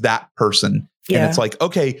becomes that person. Yeah. And it's like,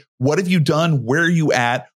 okay, what have you done? Where are you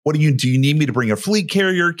at? Do you need me to bring a fleet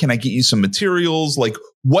carrier? Can I get you some materials? Like,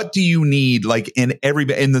 what do you need? Like, in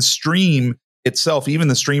the stream itself, even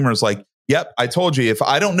the streamer's like, yep, I told you, if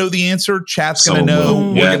I don't know the answer, chat's going to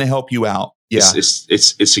know. We're going to help you out. Yeah,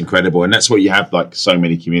 it's incredible, and that's what you have. Like so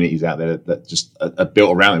many communities out there that just are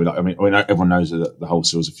built around it. Like, I mean, everyone knows that the whole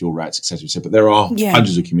Seals of Fuel Rats, etc. But there are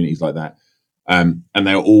hundreds of communities like that, and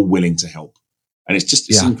they are all willing to help, and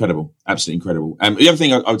it's incredible, absolutely incredible. The other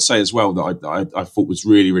thing I would say as well that I thought was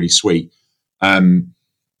really, really sweet.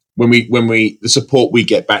 When we the support we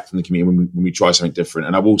get back from the community when we try something different,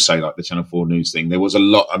 and I will say, like the Channel 4 News thing, there was a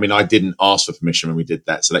lot. I mean, I didn't ask for permission when we did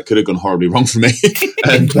that, so that could have gone horribly wrong for me.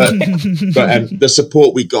 but the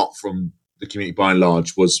support we got from the community by and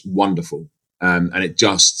large was wonderful, and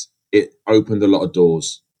it opened a lot of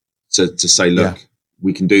doors to say, look,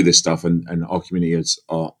 we can do this stuff, and our community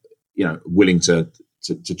are willing to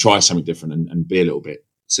try something different and be a little bit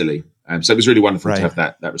silly. So it was really wonderful to have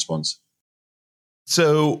that response.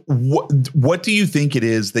 So what do you think it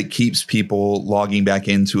is that keeps people logging back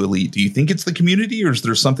into Elite? Do you think it's the community, or is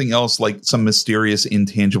there something else, like some mysterious,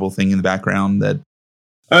 intangible thing in the background that?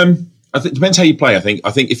 I think it depends how you play. I think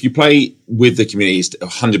if you play with the community, it's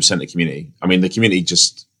 100% the community. I mean, the community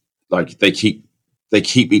just like they keep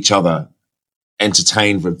each other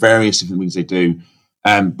entertained for various different things they do.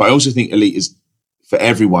 But I also think Elite is for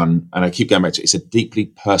everyone, and I keep going back to it. It's a deeply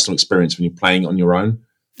personal experience when you're playing on your own.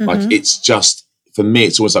 Mm-hmm. Like it's just. For me,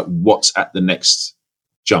 it's always like, what's at the next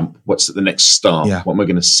jump? What's at the next start? Yeah. What am I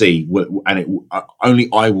going to see? And only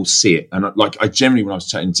I will see it. And like, I generally, when I was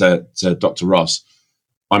chatting to Dr. Ross,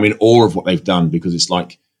 I'm in awe of what they've done, because it's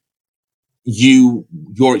like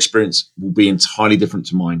your experience will be entirely different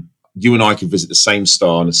to mine. You and I could visit the same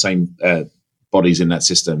star and the same bodies in that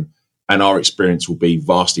system, and our experience will be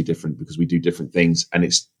vastly different because we do different things. And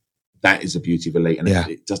that is the beauty of Elite, and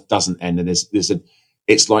it just doesn't end. And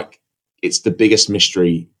it's the biggest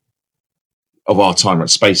mystery of our time. Right?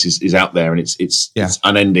 Space is out there, and it's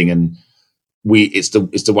unending, and it's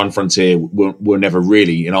the one frontier we'll never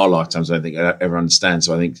really in our lifetimes, I don't think, ever understand.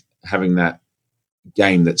 So I think having that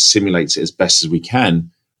game that simulates it as best as we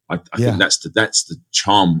can, I think that's the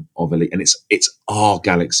charm of Elite, and it's our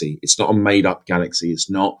galaxy. It's not a made up galaxy.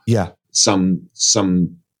 It's not some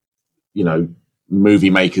movie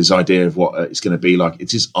maker's idea of what it's going to be like.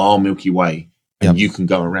 It is our Milky Way. And you can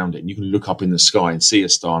go around it, and you can look up in the sky and see a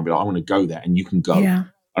star and be like, I want to go there, and you can go. Yeah.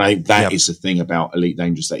 And I think that is the thing about Elite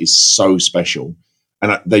Dangerous that is so special.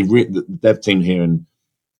 And the dev team here and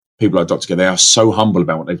people like Dr. K, they are so humble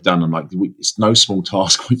about what they've done. I'm like, it's no small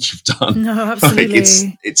task what you've done. No, absolutely.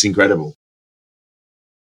 Like, it's incredible.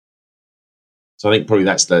 So I think probably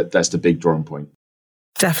that's the big drawing point.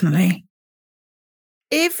 Definitely.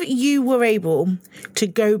 If you were able to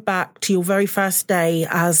go back to your very first day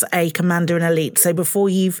as a commander in Elite, so before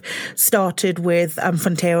you've started with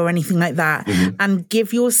Frontier or anything like that, mm-hmm. and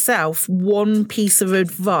give yourself one piece of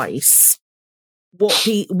advice,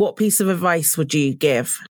 what piece of advice would you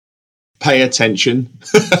give? Pay attention,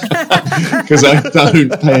 because I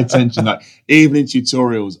don't pay attention. Like even in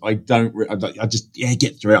tutorials, I don't. I just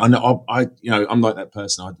get through it. I know. I'm like that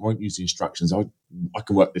person. I won't use the instructions. I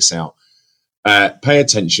can work this out. Pay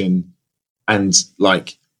attention and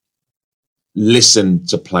like listen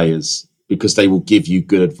to players, because they will give you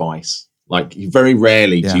good advice. Like very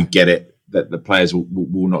rarely do you get it that the players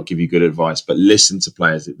will not give you good advice, but listen to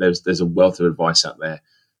players. There's a wealth of advice out there,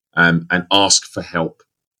 and ask for help.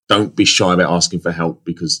 Don't be shy about asking for help,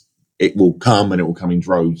 because it will come, and it will come in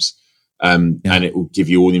droves, and it will give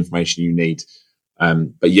you all the information you need.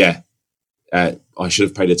 But I should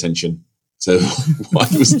have paid attention to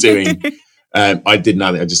what I was doing. I did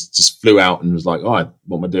nothing. I just flew out and was like,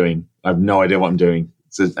 what am I doing? I have no idea what I'm doing.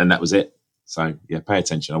 So, and that was it. So pay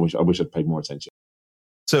attention. I wish I'd paid more attention.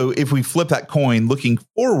 So if we flip that coin, looking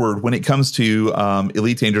forward, when it comes to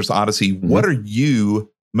Elite Dangerous Odyssey, mm-hmm. what are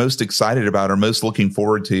you most excited about or most looking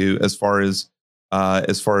forward to as far as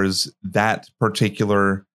that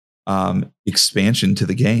particular expansion to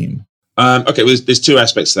the game? Okay, well, there's two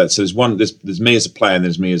aspects to that. So there's me as a player, and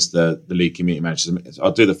there's me as the lead community manager. So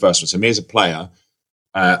I'll do the first one. So me as a player,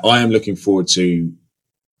 I am looking forward to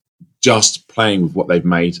just playing with what they've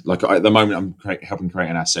made. Like at the moment, I'm helping create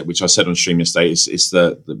an asset, which I said on stream yesterday. It's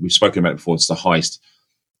we've spoken about it before. It's the heist.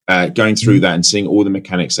 Going through that and seeing all the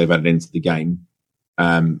mechanics they've added into the game,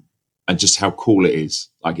 and just how cool it is.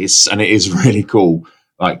 Like it is really cool.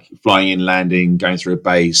 Like flying in, landing, going through a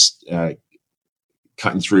base.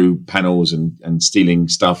 Cutting through panels and stealing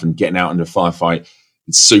stuff and getting out into a firefight.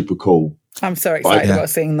 It's super cool. I'm so excited about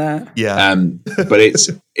seeing that. Yeah. But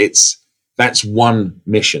that's one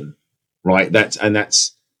mission, right? That's how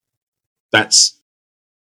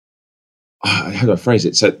do I phrase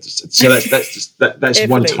it? So that's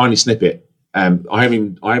one tiny snippet. I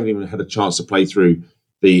haven't even had a chance to play through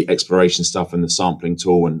the exploration stuff and the sampling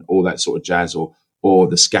tool and all that sort of jazz, or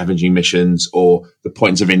the scavenging missions or the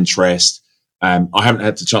points of interest. I haven't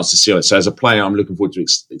had the chance to see it. So as a player, I'm looking forward to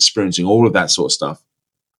experiencing all of that sort of stuff.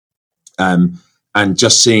 And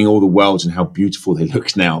just seeing all the worlds and how beautiful they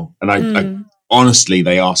look now. And I honestly,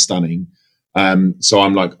 they are stunning. So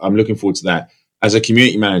I'm looking forward to that. As a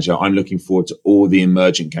community manager, I'm looking forward to all the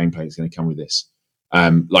emergent gameplay that's going to come with this.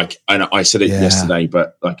 And I said it yesterday,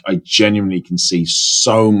 but like I genuinely can see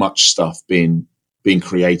so much stuff being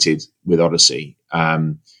created with Odyssey.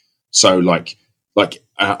 So like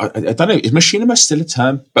I don't know, is machinima still a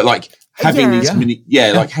term? But like having these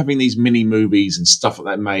having these mini movies and stuff like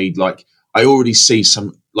that made, like I already see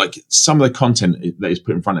some of the content that is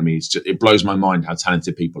put in front of me. It blows my mind how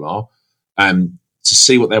talented people are. To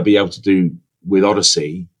see what they'll be able to do with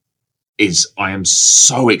Odyssey I am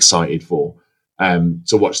so excited for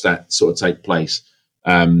to watch that sort of take place,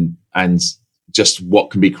 and just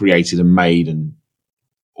what can be created and made and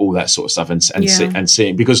all that sort of stuff, and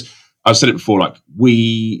seeing, because I've said it before, like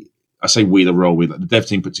the dev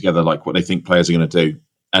team put together like what they think players are going to do,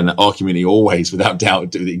 and our community always, without doubt,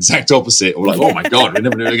 do the exact opposite, or like, oh my god, we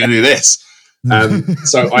never knew we were going to do this.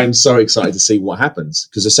 So I'm so excited to see what happens,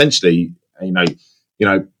 because essentially, and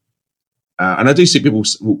I do see people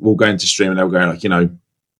will go into stream and they'll go like,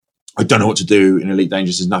 I don't know what to do in Elite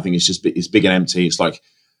Dangerous. There's nothing. It's just it's big and empty. It's like,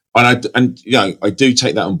 I do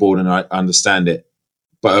take that on board and I understand it,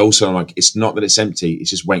 but also I'm like, it's not that it's empty. It's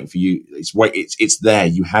just waiting for you. It's there.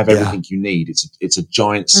 You have everything you need. It's a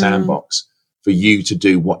giant sandbox for you to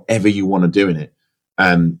do whatever you want to do in it.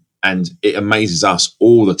 And it amazes us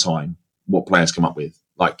all the time what players come up with,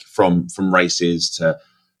 like from races to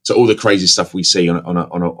all the crazy stuff we see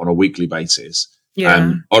on a weekly basis.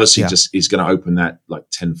 Odyssey just is going to open that like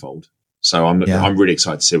tenfold. So I'm really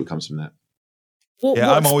excited to see what comes from that.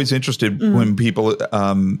 I'm always interested when people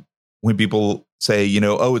say,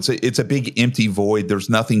 it's a big empty void. There's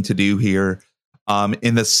nothing to do here.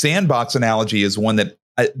 And the sandbox analogy is one that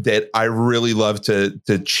I really love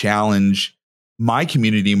to challenge my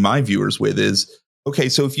community, my viewers with is, okay,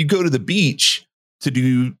 so if you go to the beach to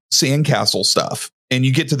do sandcastle stuff and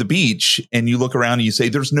you get to the beach and you look around and you say,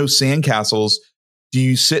 there's no sandcastles. Do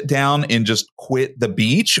you sit down and just quit the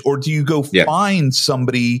beach, or do you go find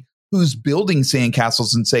somebody who's building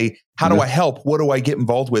sandcastles and say, how do I help? What do I get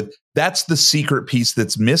involved with? That's the secret piece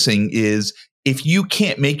that's missing, is if you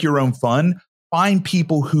can't make your own fun, find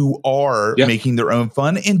people who are making their own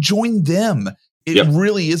fun and join them. It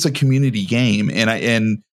really is a community game.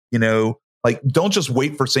 Like, don't just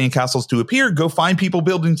wait for sandcastles to appear. Go find people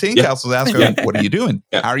building sandcastles. Ask them, what are you doing?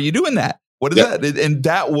 How are you doing that? What is that? And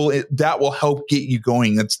that will help get you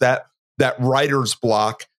going. It's that writer's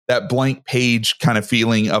block, that blank page kind of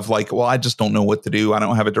feeling of like, well, I just don't know what to do. I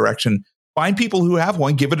don't have a direction. Find people who have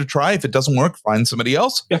one. Give it a try. If it doesn't work, find somebody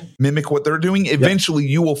else. Mimic what they're doing. Eventually,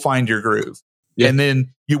 you will find your groove. And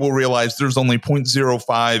then you will realize there's only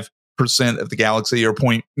 0.05% of the galaxy, or I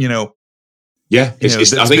think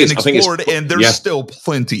it's explored, and there's still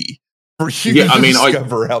plenty for you to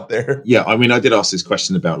discover out there. I did ask this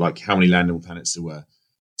question about like how many landable planets there were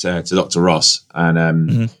to Dr. Ross,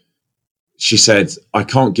 and she said, I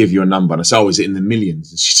can't give you a number. And I said, oh, is it in the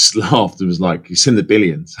millions? And she just laughed and was like, it's in the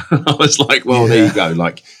billions. I was like, well, there you go.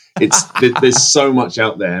 Like, there's so much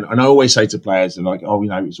out there. And I always say to players, they're like, oh,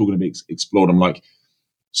 it's all going to be explored. I'm like,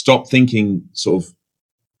 stop thinking sort of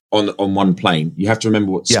on one plane. You have to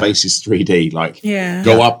remember what space is 3D. Like,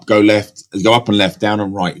 go up, go left, go up and left, down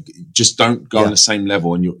and right. Just don't go on the same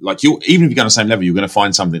level. And even if you go on the same level, you're going to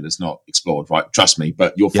find something that's not explored, right? Trust me.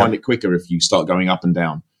 But you'll find it quicker if you start going up and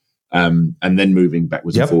down, and then moving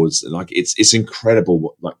backwards and forwards. Like, it's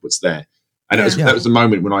incredible what's there. And that was the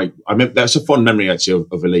moment when I remember, that's a fond memory actually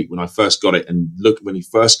of Elite, when I first got it, and when you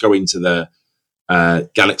first go into the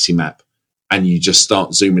galaxy map and you just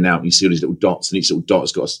start zooming out and you see all these little dots, and each little dot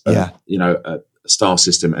has got a star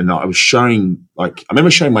system. And I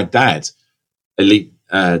remember showing my dad Elite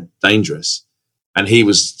Dangerous, and he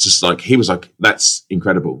was like, that's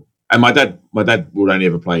incredible. And my dad would only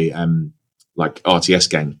ever play like RTS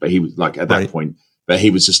games, but he was like at that point, but he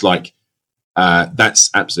was just like, that's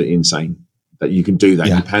absolutely insane that you can do that.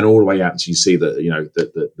 You pan all the way out until you see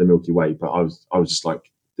the Milky Way. But I was just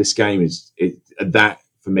like, this game is it. That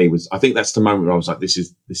for me was, I think that's the moment where I was like, this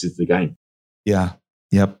is the game. Yeah.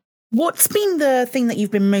 Yep. What's been the thing that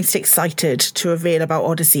you've been most excited to reveal about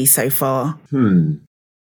Odyssey so far?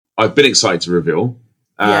 I've been excited to reveal.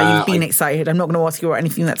 You've been excited. I'm not going to ask you about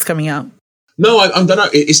anything that's coming out. No, I don't know.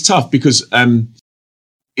 It's tough because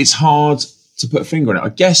it's hard to put a finger on it. I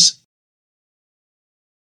guess.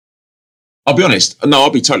 I'll be honest. No, I'll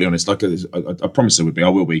be totally honest. Like I promised I would be. I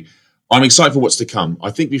will be. I'm excited for what's to come. I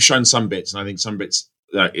think we've shown some bits, and I think some bits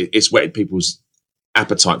it's whetted people's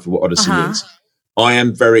appetite for what Odyssey is. I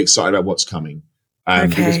am very excited about what's coming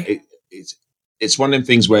because it's one of them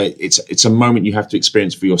things where it's a moment you have to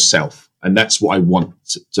experience for yourself, and that's what I want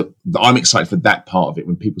to. I'm excited for that part of it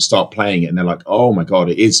when people start playing it and they're like, "Oh my god,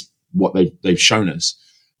 it is what they've shown us."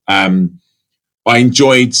 I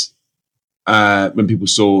enjoyed. When people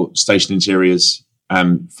saw station interiors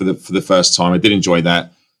for the first time, I did enjoy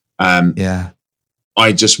that.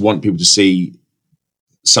 I just want people to see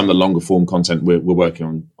some of the longer form content we're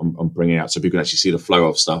working on bringing out, so people can actually see the flow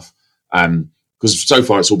of stuff. Because so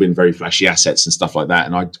far it's all been very flashy assets and stuff like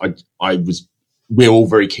that, and we're all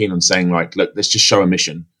very keen on saying, like, look, let's just show a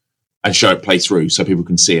mission and show it play through so people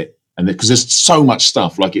can see it, and because there's so much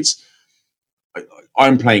stuff, like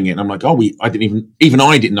I'm playing it and I'm like, I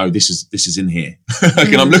didn't know this is in here.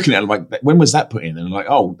 And I'm looking at it, I'm like, when was that put in? And I'm like,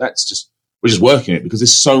 oh, we're just working it, because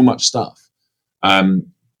there's so much stuff that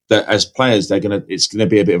as players it's gonna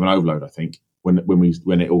be a bit of an overload, I think, when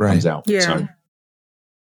it all comes out. Yeah. So,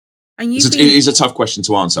 and it is a tough question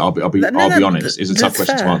to answer. I'll be honest. It's a tough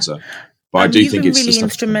question to answer. But I do think it's really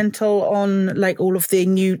instrumental on like all of the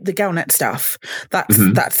Galnet stuff.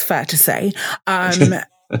 That's fair to say. I've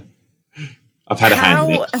had a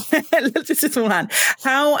hand in it. Just a small hand.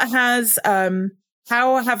 How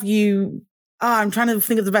have you? I'm trying to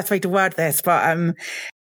think of the best way to word this, but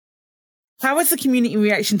how has the community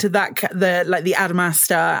reaction to that, the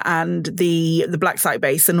Adamastor and the Black Site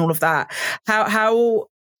base and all of that? How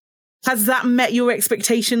has that met your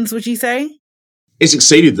expectations, would you say? It's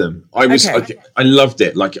exceeded them. I loved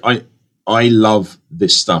it. Like I love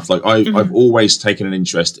this stuff. Like I've always taken an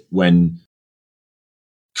interest when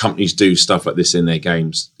companies do stuff like this in their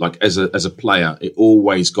games. Like as a player, it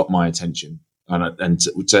always got my attention, and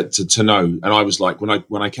to know. And I was like,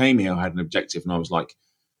 when I came here, I had an objective, and I was like,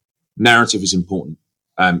 narrative is important.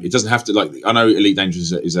 It doesn't have to, like, I know Elite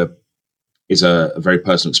Dangerous is a very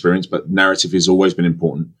personal experience, but narrative has always been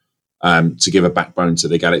important to give a backbone to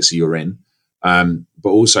the galaxy you're in. But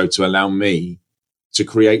also to allow me to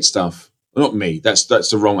create stuff. Not me. That's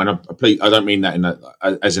the wrong. And I don't mean that in that,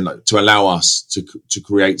 as in like, to allow us to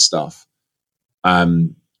create stuff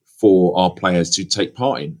for our players to take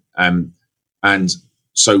part in. And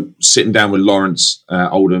so sitting down with Lawrence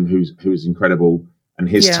Oldham, who's incredible, and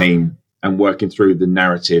his team, and working through the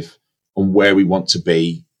narrative on where we want to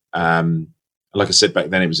be. Like I said back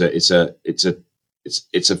then, it's a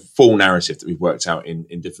full narrative that we've worked out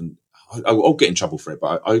in different. I'll get in trouble for it,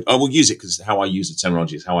 but I will use it because how I use the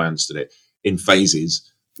terminology is how I understood it in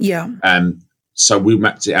phases. Yeah. So we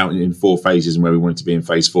mapped it out in 4 phases and where we wanted to be in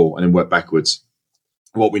phase 4, and then work backwards,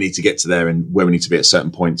 what we need to get to there and where we need to be at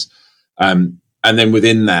certain points. And then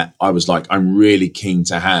within that, I was like, I'm really keen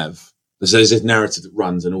to have. There's this narrative that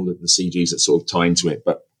runs and all the CGs that sort of tie into it,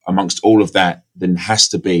 but amongst all of that, there has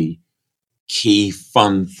to be key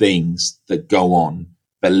fun things that go on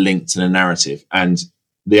that link to the narrative. And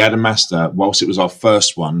the Adamastor, whilst it was our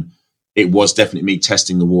first one, it was definitely me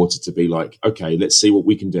testing the water to be like, okay, let's see what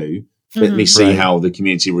we can do. Let me see how the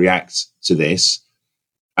community reacts to this.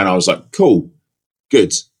 And I was like, cool,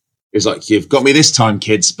 good. It's like, you've got me this time,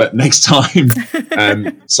 kids, but next time.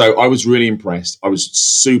 So I was really impressed. I was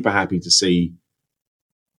super happy to see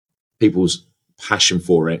people's passion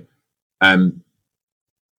for it. I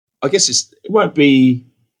guess it won't be,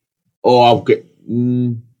 I'll get...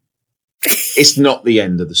 it's not the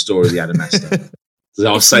end of the story of the Adamastor.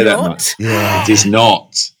 I'll say that much. Yeah. It is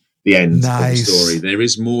not the end of the story. There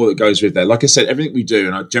is more that goes with that. Like I said, everything we do,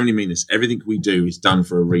 and I generally mean this, everything we do is done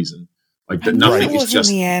for a reason. Like nothing is just,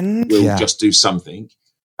 we'll just do something.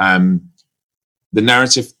 The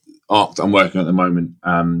narrative arc that I'm working on at the moment,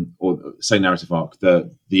 or say narrative arc,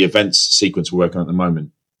 the events sequence we're working on at the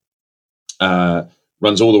moment,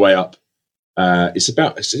 runs all the way up. It's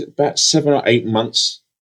about 7 or 8 months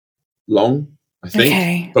long, I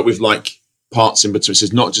think, but with like parts in between. So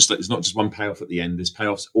it's not just one payoff at the end. There's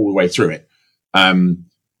payoffs all the way through it.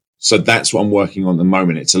 So that's what I'm working on at the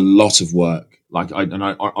moment. It's a lot of work. Like I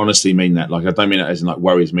honestly mean that. Like I don't mean that as in like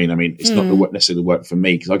worries me. I mean it's not necessarily the work for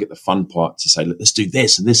me, because I get the fun part to say, let's do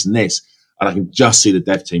this and this and this, and I can just see the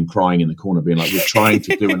dev team crying in the corner, being like, we're trying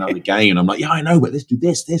to do another game, and I'm like, yeah, I know, but let's do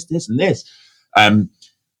this, and this.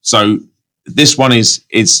 So this one is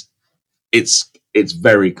it's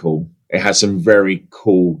very cool. It has some very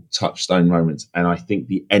cool touchstone moments, and I think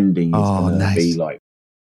the ending is going to be like,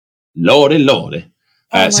 lordy.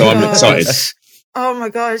 So I'm excited. Oh my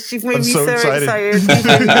gosh, you've made me so excited. You've made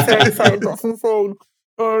me so excited. That's insane.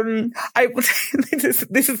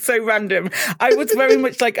 This is so random. I was very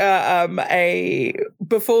much like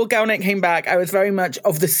before Galnet came back, I was very much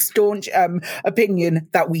of the staunch opinion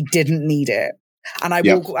that we didn't need it. And I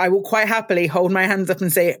will quite happily hold my hands up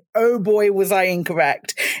and say, oh boy, was I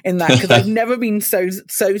incorrect in that, because I've never been so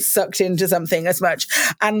sucked into something as much.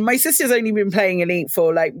 And my sister's only been playing Elite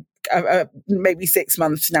for like maybe 6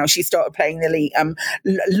 months now. She started playing Elite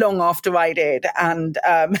long after I did, and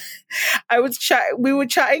we were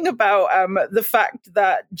chatting about the fact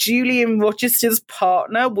that Julian Rochester's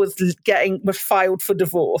partner was filed for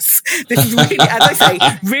divorce. This is really, as I say,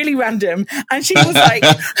 really random. And she was like,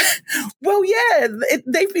 well, yeah,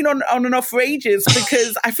 they've been on and off for ages,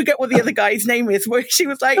 because I forget what the other guy's name is, where she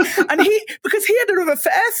was like, because he had an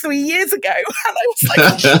affair 3 years ago. And I was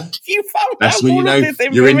like, you found out all of this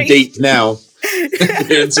information. You're in deep now.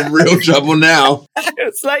 You're in some real trouble now.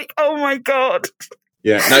 It's like, oh my God.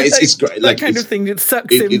 Yeah, no, it's great. That kind of thing. It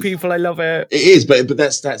sucks in people. I love it. It is, but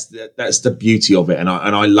that's the beauty of it, and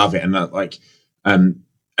I love it. And that, and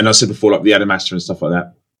I said before, like the Adam Master and stuff like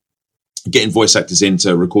that, getting voice actors in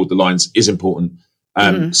to record the lines is important.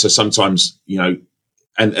 So sometimes, and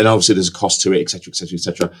obviously there's a cost to it, etc., etc.,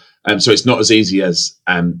 etc. So it's not as easy as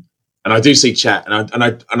and I do see chat, and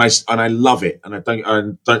I love it, and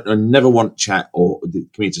I never want chat or the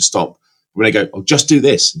community to stop. When they go, oh, just do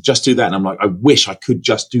this, just do that, and I'm like, I wish I could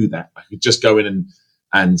just do that. I could just go in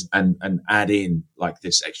and add in like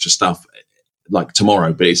this extra stuff like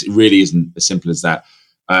tomorrow, but it really isn't as simple as that.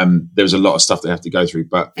 There's a lot of stuff they have to go through,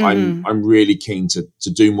 but I'm really keen to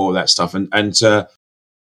do more of that stuff and to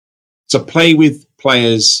play with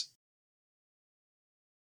players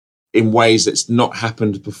in ways that's not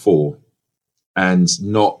happened before, and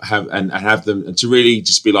not have and have them, and to really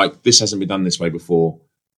just be like, this hasn't been done this way before.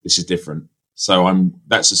 This is different. So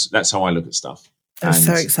that's how I look at stuff. That's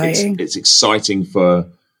so exciting. It's exciting for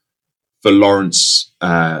Lawrence,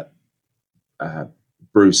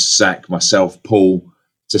 Bruce, Zach, myself, Paul,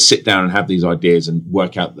 to sit down and have these ideas and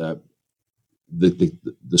work out the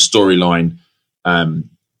storyline,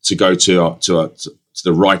 to go to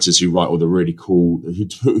the writers who write all the really cool,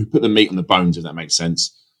 who put the meat on the bones, if that makes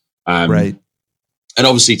sense. Right. And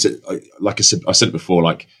obviously, like I said before,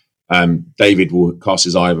 like, David will cast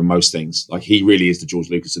his eye over most things. Like, he really is the George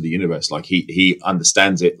Lucas of the universe. Like, he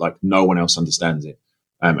understands it like no one else understands it.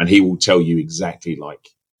 And he will tell you exactly,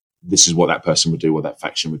 like, this is what that person would do, or that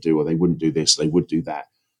faction would do, or they wouldn't do this, they would do that.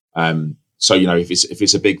 So, if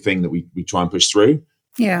it's a big thing that we try and push through,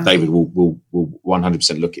 David will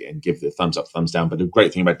 100% look at it and give the thumbs up, thumbs down. But the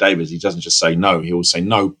great thing about David is he doesn't just say no. He will say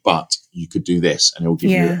no, but you could do this, and he'll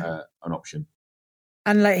give you an option.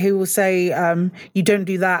 And like, he will say, you don't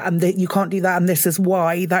do that, and you can't do that, and this is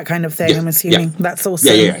why, that kind of thing. Yeah, I'm assuming that's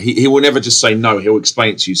awesome. Yeah. He will never just say no. He'll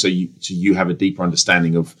explain it to you, so you have a deeper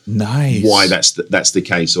understanding of why that's the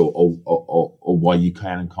case, or why you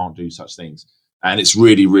can and can't do such things. And it's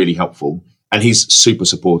really, really helpful. And he's super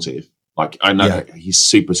supportive. Like, I know he's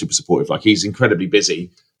super, super supportive. Like, he's incredibly busy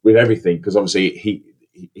with everything, because obviously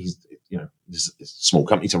he's this is a small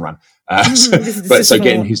company to run. So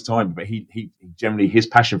getting his time, but he generally, his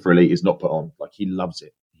passion for Elite is not put on. Like, he loves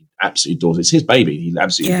it. He absolutely adores it. It's his baby. He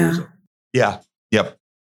absolutely adores it. Yeah. Yep.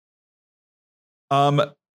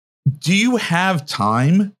 Do you have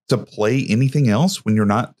time to play anything else when you're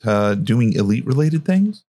not doing Elite related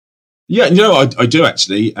things? Yeah, I do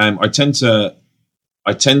actually. I tend to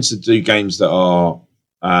do games that are.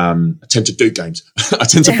 I tend to do games. I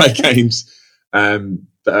tend to play games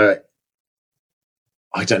that.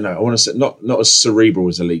 I don't know. I want to say not as cerebral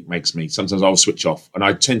as Elite makes me. Sometimes I'll switch off, and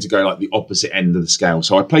I tend to go like the opposite end of the scale.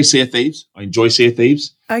 So I play Sea of Thieves. I enjoy Sea of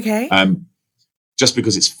Thieves. Okay. Just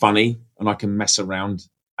because it's funny and I can mess around,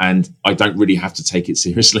 and I don't really have to take it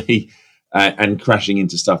seriously. And crashing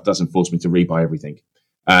into stuff doesn't force me to rebuy everything.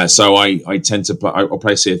 So I tend to play. I'll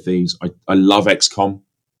play Sea of Thieves. I love XCOM.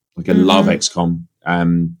 Like, I love XCOM.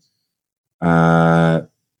 And then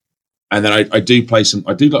I do play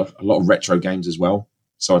I do a lot of retro games as well.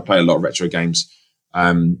 So I play a lot of retro games.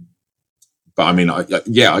 But I mean, I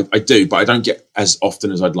do, but I don't get as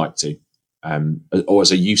often as I'd like to, or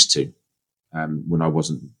as I used to, when I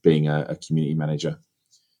wasn't being a community manager.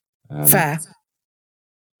 Fair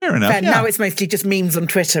enough. Yeah. Now it's mostly just memes on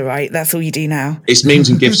Twitter, right? That's all you do now. It's memes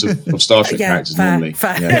and GIFs of Star Trek characters normally.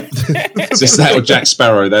 Yeah. It's just that or Jack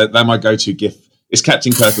Sparrow. They're my go-to GIF. It's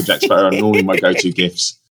Captain Kirk or Jack Sparrow, normally my go-to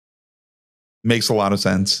GIFs. Makes a lot of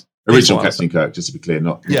sense. Original Captain Kirk, just to be clear,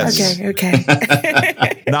 not okay.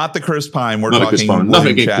 Not the Chris Pine. We're not talking Chris Pine.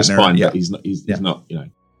 Nothing against Chris Pine, but he's not. He's not.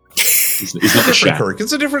 He's not the Shat. Kirk.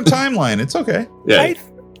 It's a different timeline. It's okay. Yeah.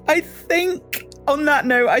 I think on that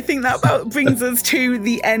note, I think that about brings us to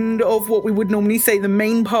the end of what we would normally say the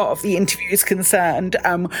main part of the interview is concerned.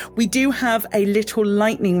 We do have a little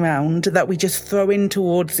lightning round that we just throw in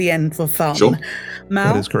towards the end for fun. Sure.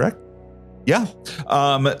 Mal? That is correct. Yeah.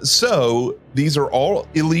 So these are all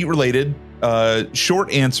Elite related.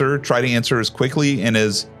 Short answer. Try to answer as quickly and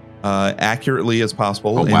as accurately as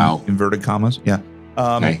possible. Oh, wow. Inverted commas. Yeah.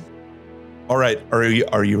 Okay. All right.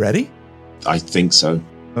 Are you ready? I think so.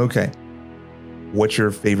 Okay. What's your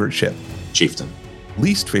favorite ship? Chieftain.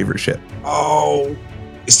 Least favorite ship? Oh,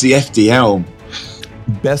 it's the FDL.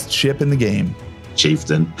 Best ship in the game?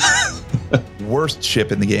 Chieftain. Worst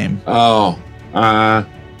ship in the game? Oh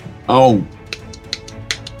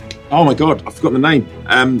my God, I forgot the name.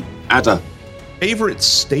 Ada. Favorite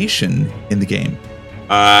station in the game?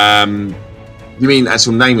 You mean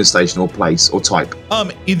actual name of station or place or type?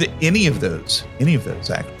 Either any of those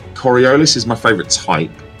actually. Coriolis is my favorite type.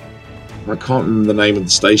 I can't remember the name of the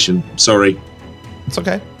station. Sorry. It's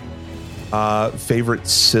okay. Favorite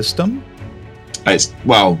system?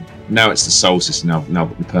 Now it's the Sol system. Now I've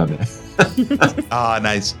got the permit.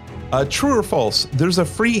 Nice. True or false? There's a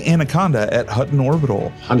free Anaconda at Hutton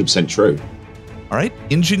Orbital. 100% true. All right.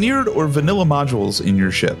 Engineered or vanilla modules in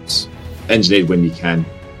your ships? Engineered when you can,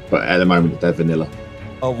 but at the moment they're vanilla.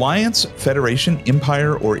 Alliance, Federation,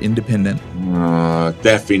 Empire, or Independent?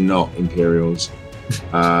 Definitely not Imperials.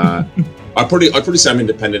 I'd probably say I'm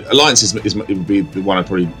independent. Alliance it would be the one I'd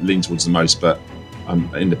probably lean towards the most, but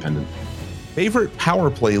I'm independent. Favorite power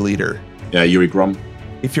play leader? Yeah, Yuri Grom.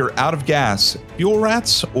 If you're out of gas, fuel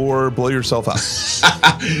rats or blow yourself up?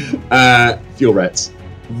 Fuel rats.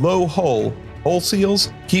 Low hull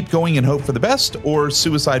seals, keep going and hope for the best, or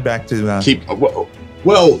suicide back to... Keep...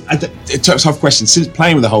 Well, it's a tough question. Since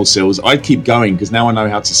playing with the hull seals, I'd keep going because now I know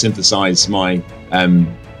how to synthesize my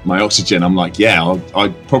oxygen. I'm like,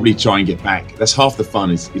 I'd probably try and get back. That's half the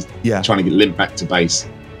fun is trying to get limp back to base.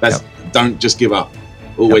 Don't just give up.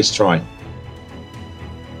 Always try.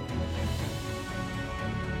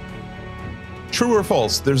 True or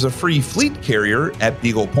false? There's a free fleet carrier at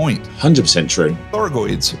Beagle Point. 100% true.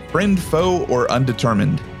 Thargoids, friend, foe, or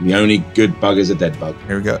undetermined? The only good bug is a dead bug.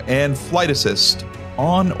 Here we go. And flight assist,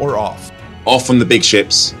 on or off? Off on the big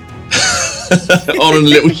ships. On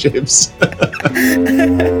little ships.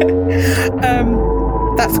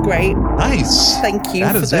 That's great. Nice. Thank you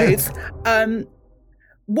for those.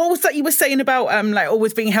 What was that you were saying about like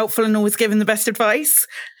always being helpful and always giving the best advice?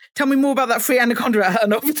 Tell me more about that free Anaconda at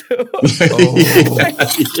Hutton Orbital.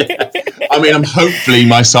 I mean, hopefully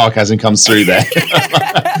my sarcasm comes through there.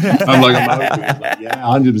 I'm like,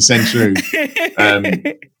 100% true.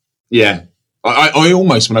 I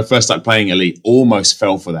almost, when I first started playing Elite, almost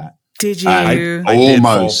fell for that. Did you? I almost did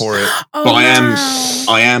fall for it. But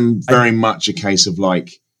I am very much a case of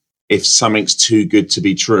like, if something's too good to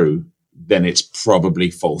be true, then it's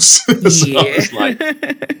probably false. So I was like...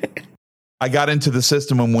 I got into the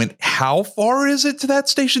system and went, how far is it to that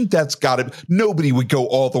station? That's got it. Nobody would go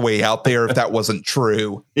all the way out there if that wasn't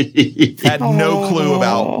true. Had no clue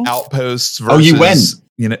about outposts versus... you went?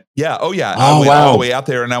 You know, yeah. Oh, yeah. I went all the way out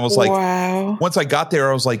there and I was like, once I got there,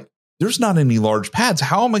 I was like, there's not any large pads.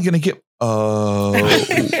 How am I going to get... Now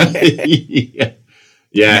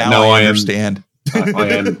I understand. I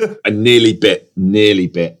am a nearly bit.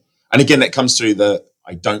 And again, that comes through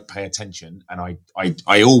I don't pay attention, and I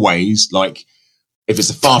always like if it's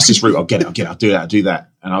the fastest route, I'll get it, I'll do that.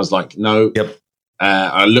 And I was like, no. Yep.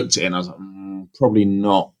 I looked at it and I was like, probably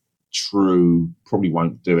not true. Probably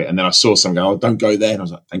won't do it. And then I saw some go, don't go there. And I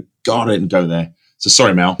was like, thank God I didn't go there. So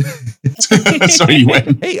sorry, Mal. Sorry, you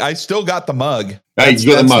went. Hey, I still got the mug. Hey,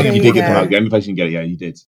 you got the mug. You did get the mug. The only place you can get it. Yeah, you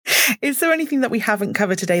did. Is there anything that we haven't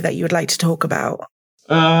covered today that you would like to talk about?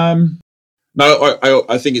 No,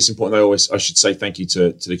 I think it's important. I should say thank you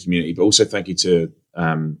to the community, but also thank you to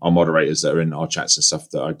our moderators that are in our chats and stuff.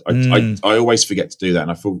 That I always forget to do that,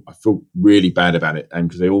 and I feel really bad about it, and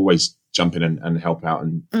because they always jump in and help out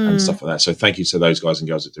and stuff like that. So thank you to those guys and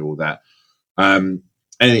girls that do all that.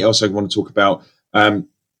 Anything else I want to talk about?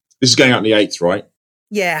 This is going out on the 8th, right?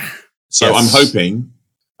 Yeah. So yes.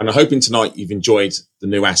 I'm hoping tonight you've enjoyed the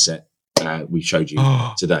new asset we showed you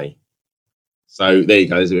today. So there you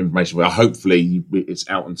go. There's the information. Well, hopefully it's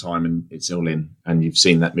out on time and it's all in, and you've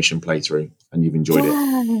seen that mission playthrough and you've enjoyed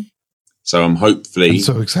it. So I'm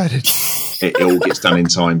so excited. It all gets done in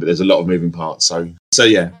time, but there's a lot of moving parts. So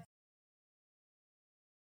yeah.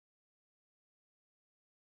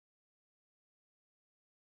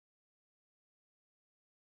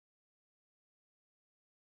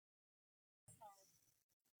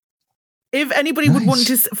 If anybody would want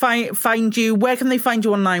to find you, where can they find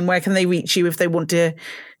you online? Where can they reach you if they want to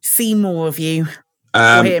see more of you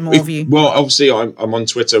or hear more of you? Well, obviously, I'm on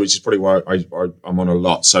Twitter, which is probably where I'm on a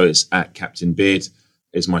lot. So it's at Captain Beard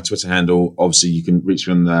is my Twitter handle. Obviously, you can reach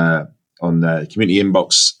me on the community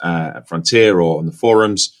inbox at Frontier or on the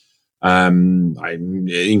forums. I'm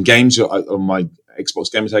in games on my Xbox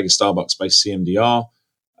Gamertag is Starbucks-based CMDR.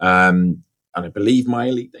 And I believe my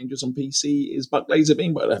Elite Dangerous on PC is Buck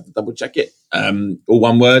Laserbeam, but I have to double check it. All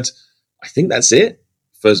one word. I think that's it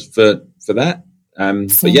for that.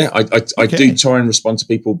 But yeah, I do try and respond to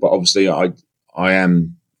people, but obviously I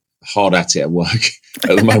am hard at it at work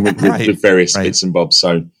at the moment with various bits and bobs.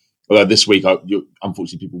 So although this week,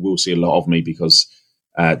 unfortunately, people will see a lot of me because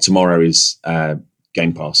tomorrow is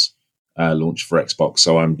Game Pass launch for Xbox.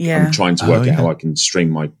 So I'm trying to work out how I can stream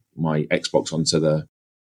my Xbox onto the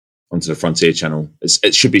Frontier channel.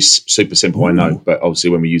 It should be super simple, I know, but obviously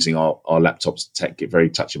when we're using our laptops, tech get very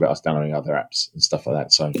touchy about us downloading other apps and stuff like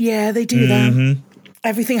that. So yeah, they do that.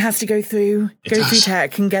 everything has to go through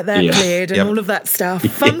tech and get that cleared and all of that stuff.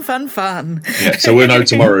 Fun. Yeah, so we'll know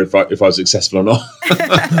tomorrow if I was successful or not.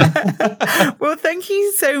 Well, thank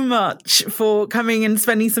you so much for coming and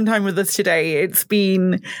spending some time with us today. It's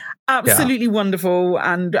been absolutely wonderful,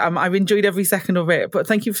 and I've enjoyed every second of it. But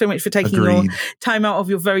thank you so much for taking your time out of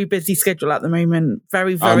your very busy schedule at the moment.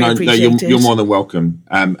 Very appreciated. You're more than welcome.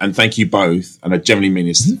 And thank you both. And I genuinely mean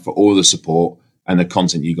this for all the support and the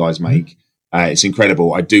content you guys make. It's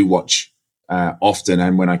incredible. I do watch often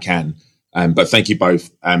and when I can. But thank you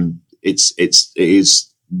both. It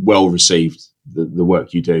is well received, the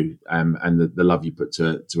work you do, and the love you put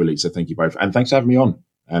to Elite. So thank you both, and thanks for having me on.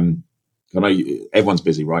 I know everyone's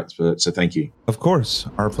busy, right? So thank you. Of course,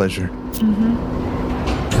 our pleasure.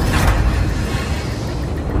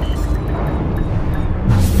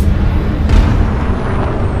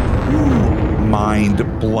 Mind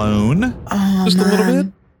blown. Just a little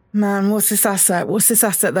bit. Man, what's this asset?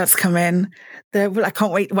 That's come in? I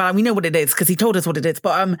can't wait. Well, we know what it is because he told us what it is.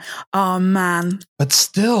 But oh man. But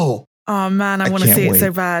still. Oh man, I want to see it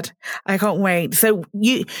so bad. I can't wait. So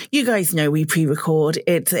you guys know we pre-record.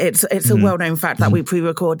 It's a well-known fact that we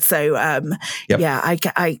pre-record. So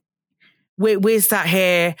we're sat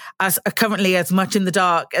here as currently as much in the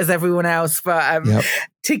dark as everyone else, but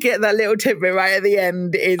to get that little tidbit right at the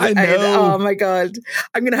end is, oh my God,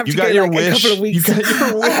 I'm going to have to go a couple of weeks. You got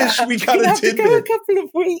your wish. We got a tidbit. Go a couple of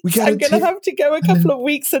weeks. I'm going to have to go a couple of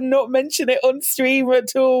weeks and not mention it on stream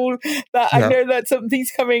at all. That I know that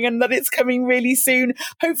something's coming and that it's coming really soon.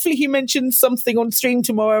 Hopefully he mentions something on stream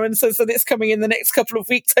tomorrow and says that it's coming in the next couple of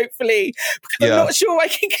weeks, hopefully. Because I'm not sure I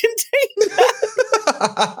can contain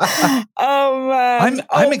that. Oh man.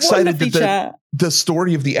 I'm excited that the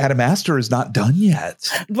story of the Adamastor is not done yet.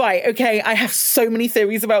 Right. Okay. I have so many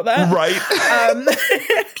theories about that. Right.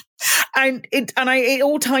 And it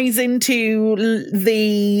all ties into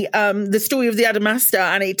the story of the Adamastor,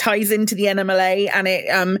 and it ties into the NMLA, and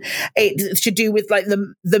it's to do with like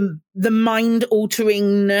the mind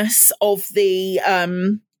alteringness of the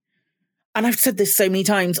and I've said this so many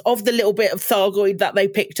times, of the little bit of Thargoid that they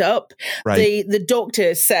picked up. Right. The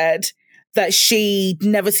doctor said that she'd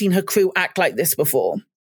never seen her crew act like this before.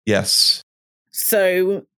 Yes.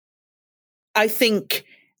 So I think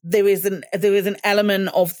there is an element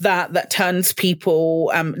of that turns people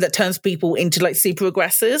into like super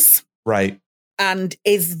aggressors. Right. And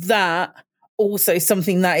is that also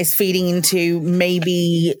something that is feeding into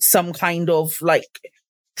maybe some kind of like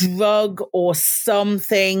drug or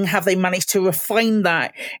something? Have they managed to refine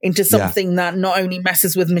that into something that not only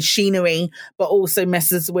messes with machinery but also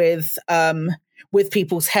messes with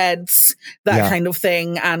people's heads, that kind of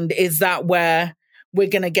thing? And is that where we're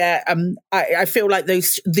going to get I feel like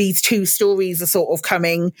these two stories are sort of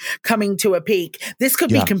coming to a peak. This could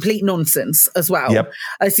be complete nonsense as well. Yep.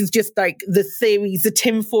 This is just like the theories, the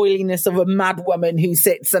tinfoiliness of a mad woman who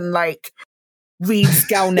sits and like reads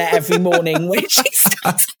Galnet every morning when she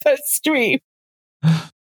starts the stream.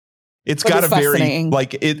 It's got a very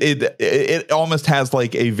like it almost has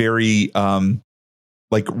like a very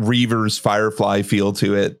like Reaver's Firefly feel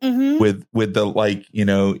to it, with the like, you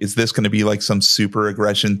know, is this going to be like some super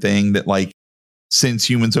aggression thing that like sends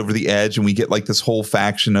humans over the edge, and we get like this whole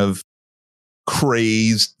faction of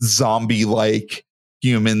crazed zombie like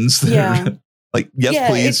humans that are like, yes,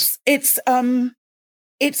 please.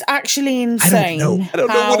 It's actually insane. I don't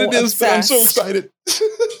know what it is, but I'm so excited.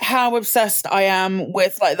 How obsessed I am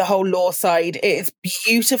with like the whole lore side. It is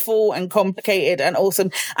beautiful and complicated and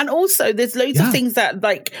awesome. And also there's loads of things that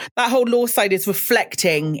like that whole lore side is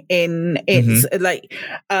reflecting in its like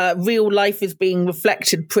real life is being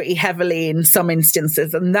reflected pretty heavily in some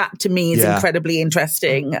instances. And that to me is incredibly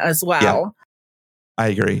interesting as well. Yeah. I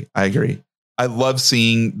agree. I love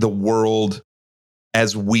seeing the world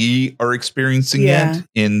as we are experiencing it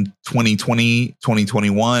in 2020,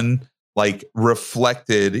 2021, like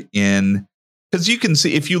reflected in, because you can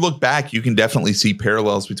see, if you look back, you can definitely see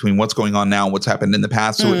parallels between what's going on now and what's happened in the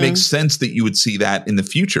past. So it makes sense that you would see that in the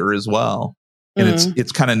future as well. And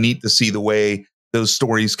it's kind of neat to see the way those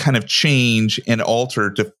stories kind of change and alter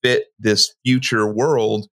to fit this future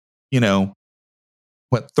world, you know,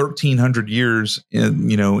 1,300 years in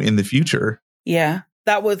the future. Yeah.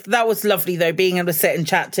 That was lovely though. Being able to sit and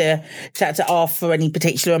chat to Arf for any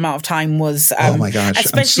particular amount of time was oh my gosh,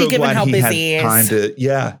 especially given how busy he is.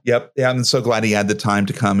 I'm so glad he had the time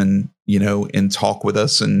to come and and talk with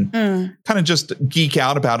us and kind of just geek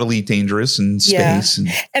out about Elite Dangerous and space.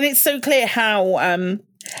 And it's so clear how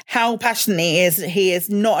how passionate he is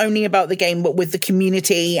not only about the game, but with the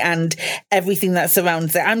community and everything that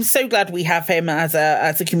surrounds it. I'm so glad we have him as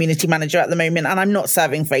a community manager at the moment, and I'm not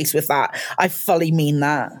serving face with that. I fully mean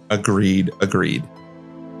that. Agreed.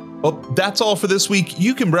 Well, that's all for this week.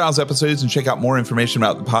 You can browse episodes and check out more information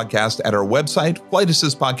about the podcast at our website,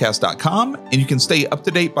 flightassistpodcast.com, and you can stay up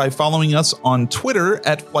to date by following us on Twitter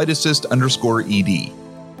at flightassist_ED.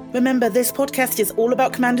 Remember, this podcast is all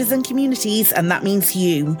about commanders and communities, and that means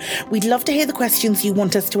you. We'd love to hear the questions you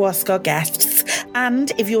want us to ask our guests.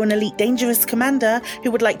 And if you're an Elite Dangerous commander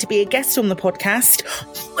who would like to be a guest on the podcast,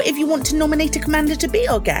 or if you want to nominate a commander to be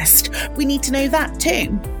our guest, we need to know that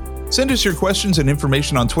too. Send us your questions and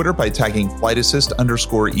information on Twitter by tagging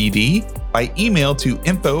flightassist_ED, by email to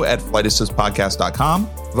info@flightassistpodcast.com,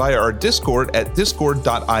 via our Discord at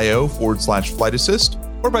discord.io/flightassist,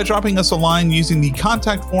 or by dropping us a line using the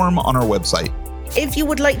contact form on our website. If you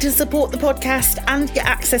would like to support the podcast and get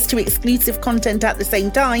access to exclusive content at the same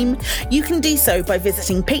time, you can do so by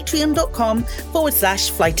visiting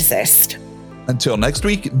patreon.com/flightassist. Until next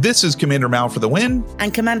week, this is Commander Mal for the win.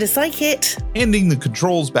 And Commander Psychit. Handing the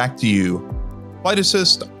controls back to you. Flight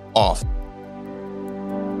Assist off.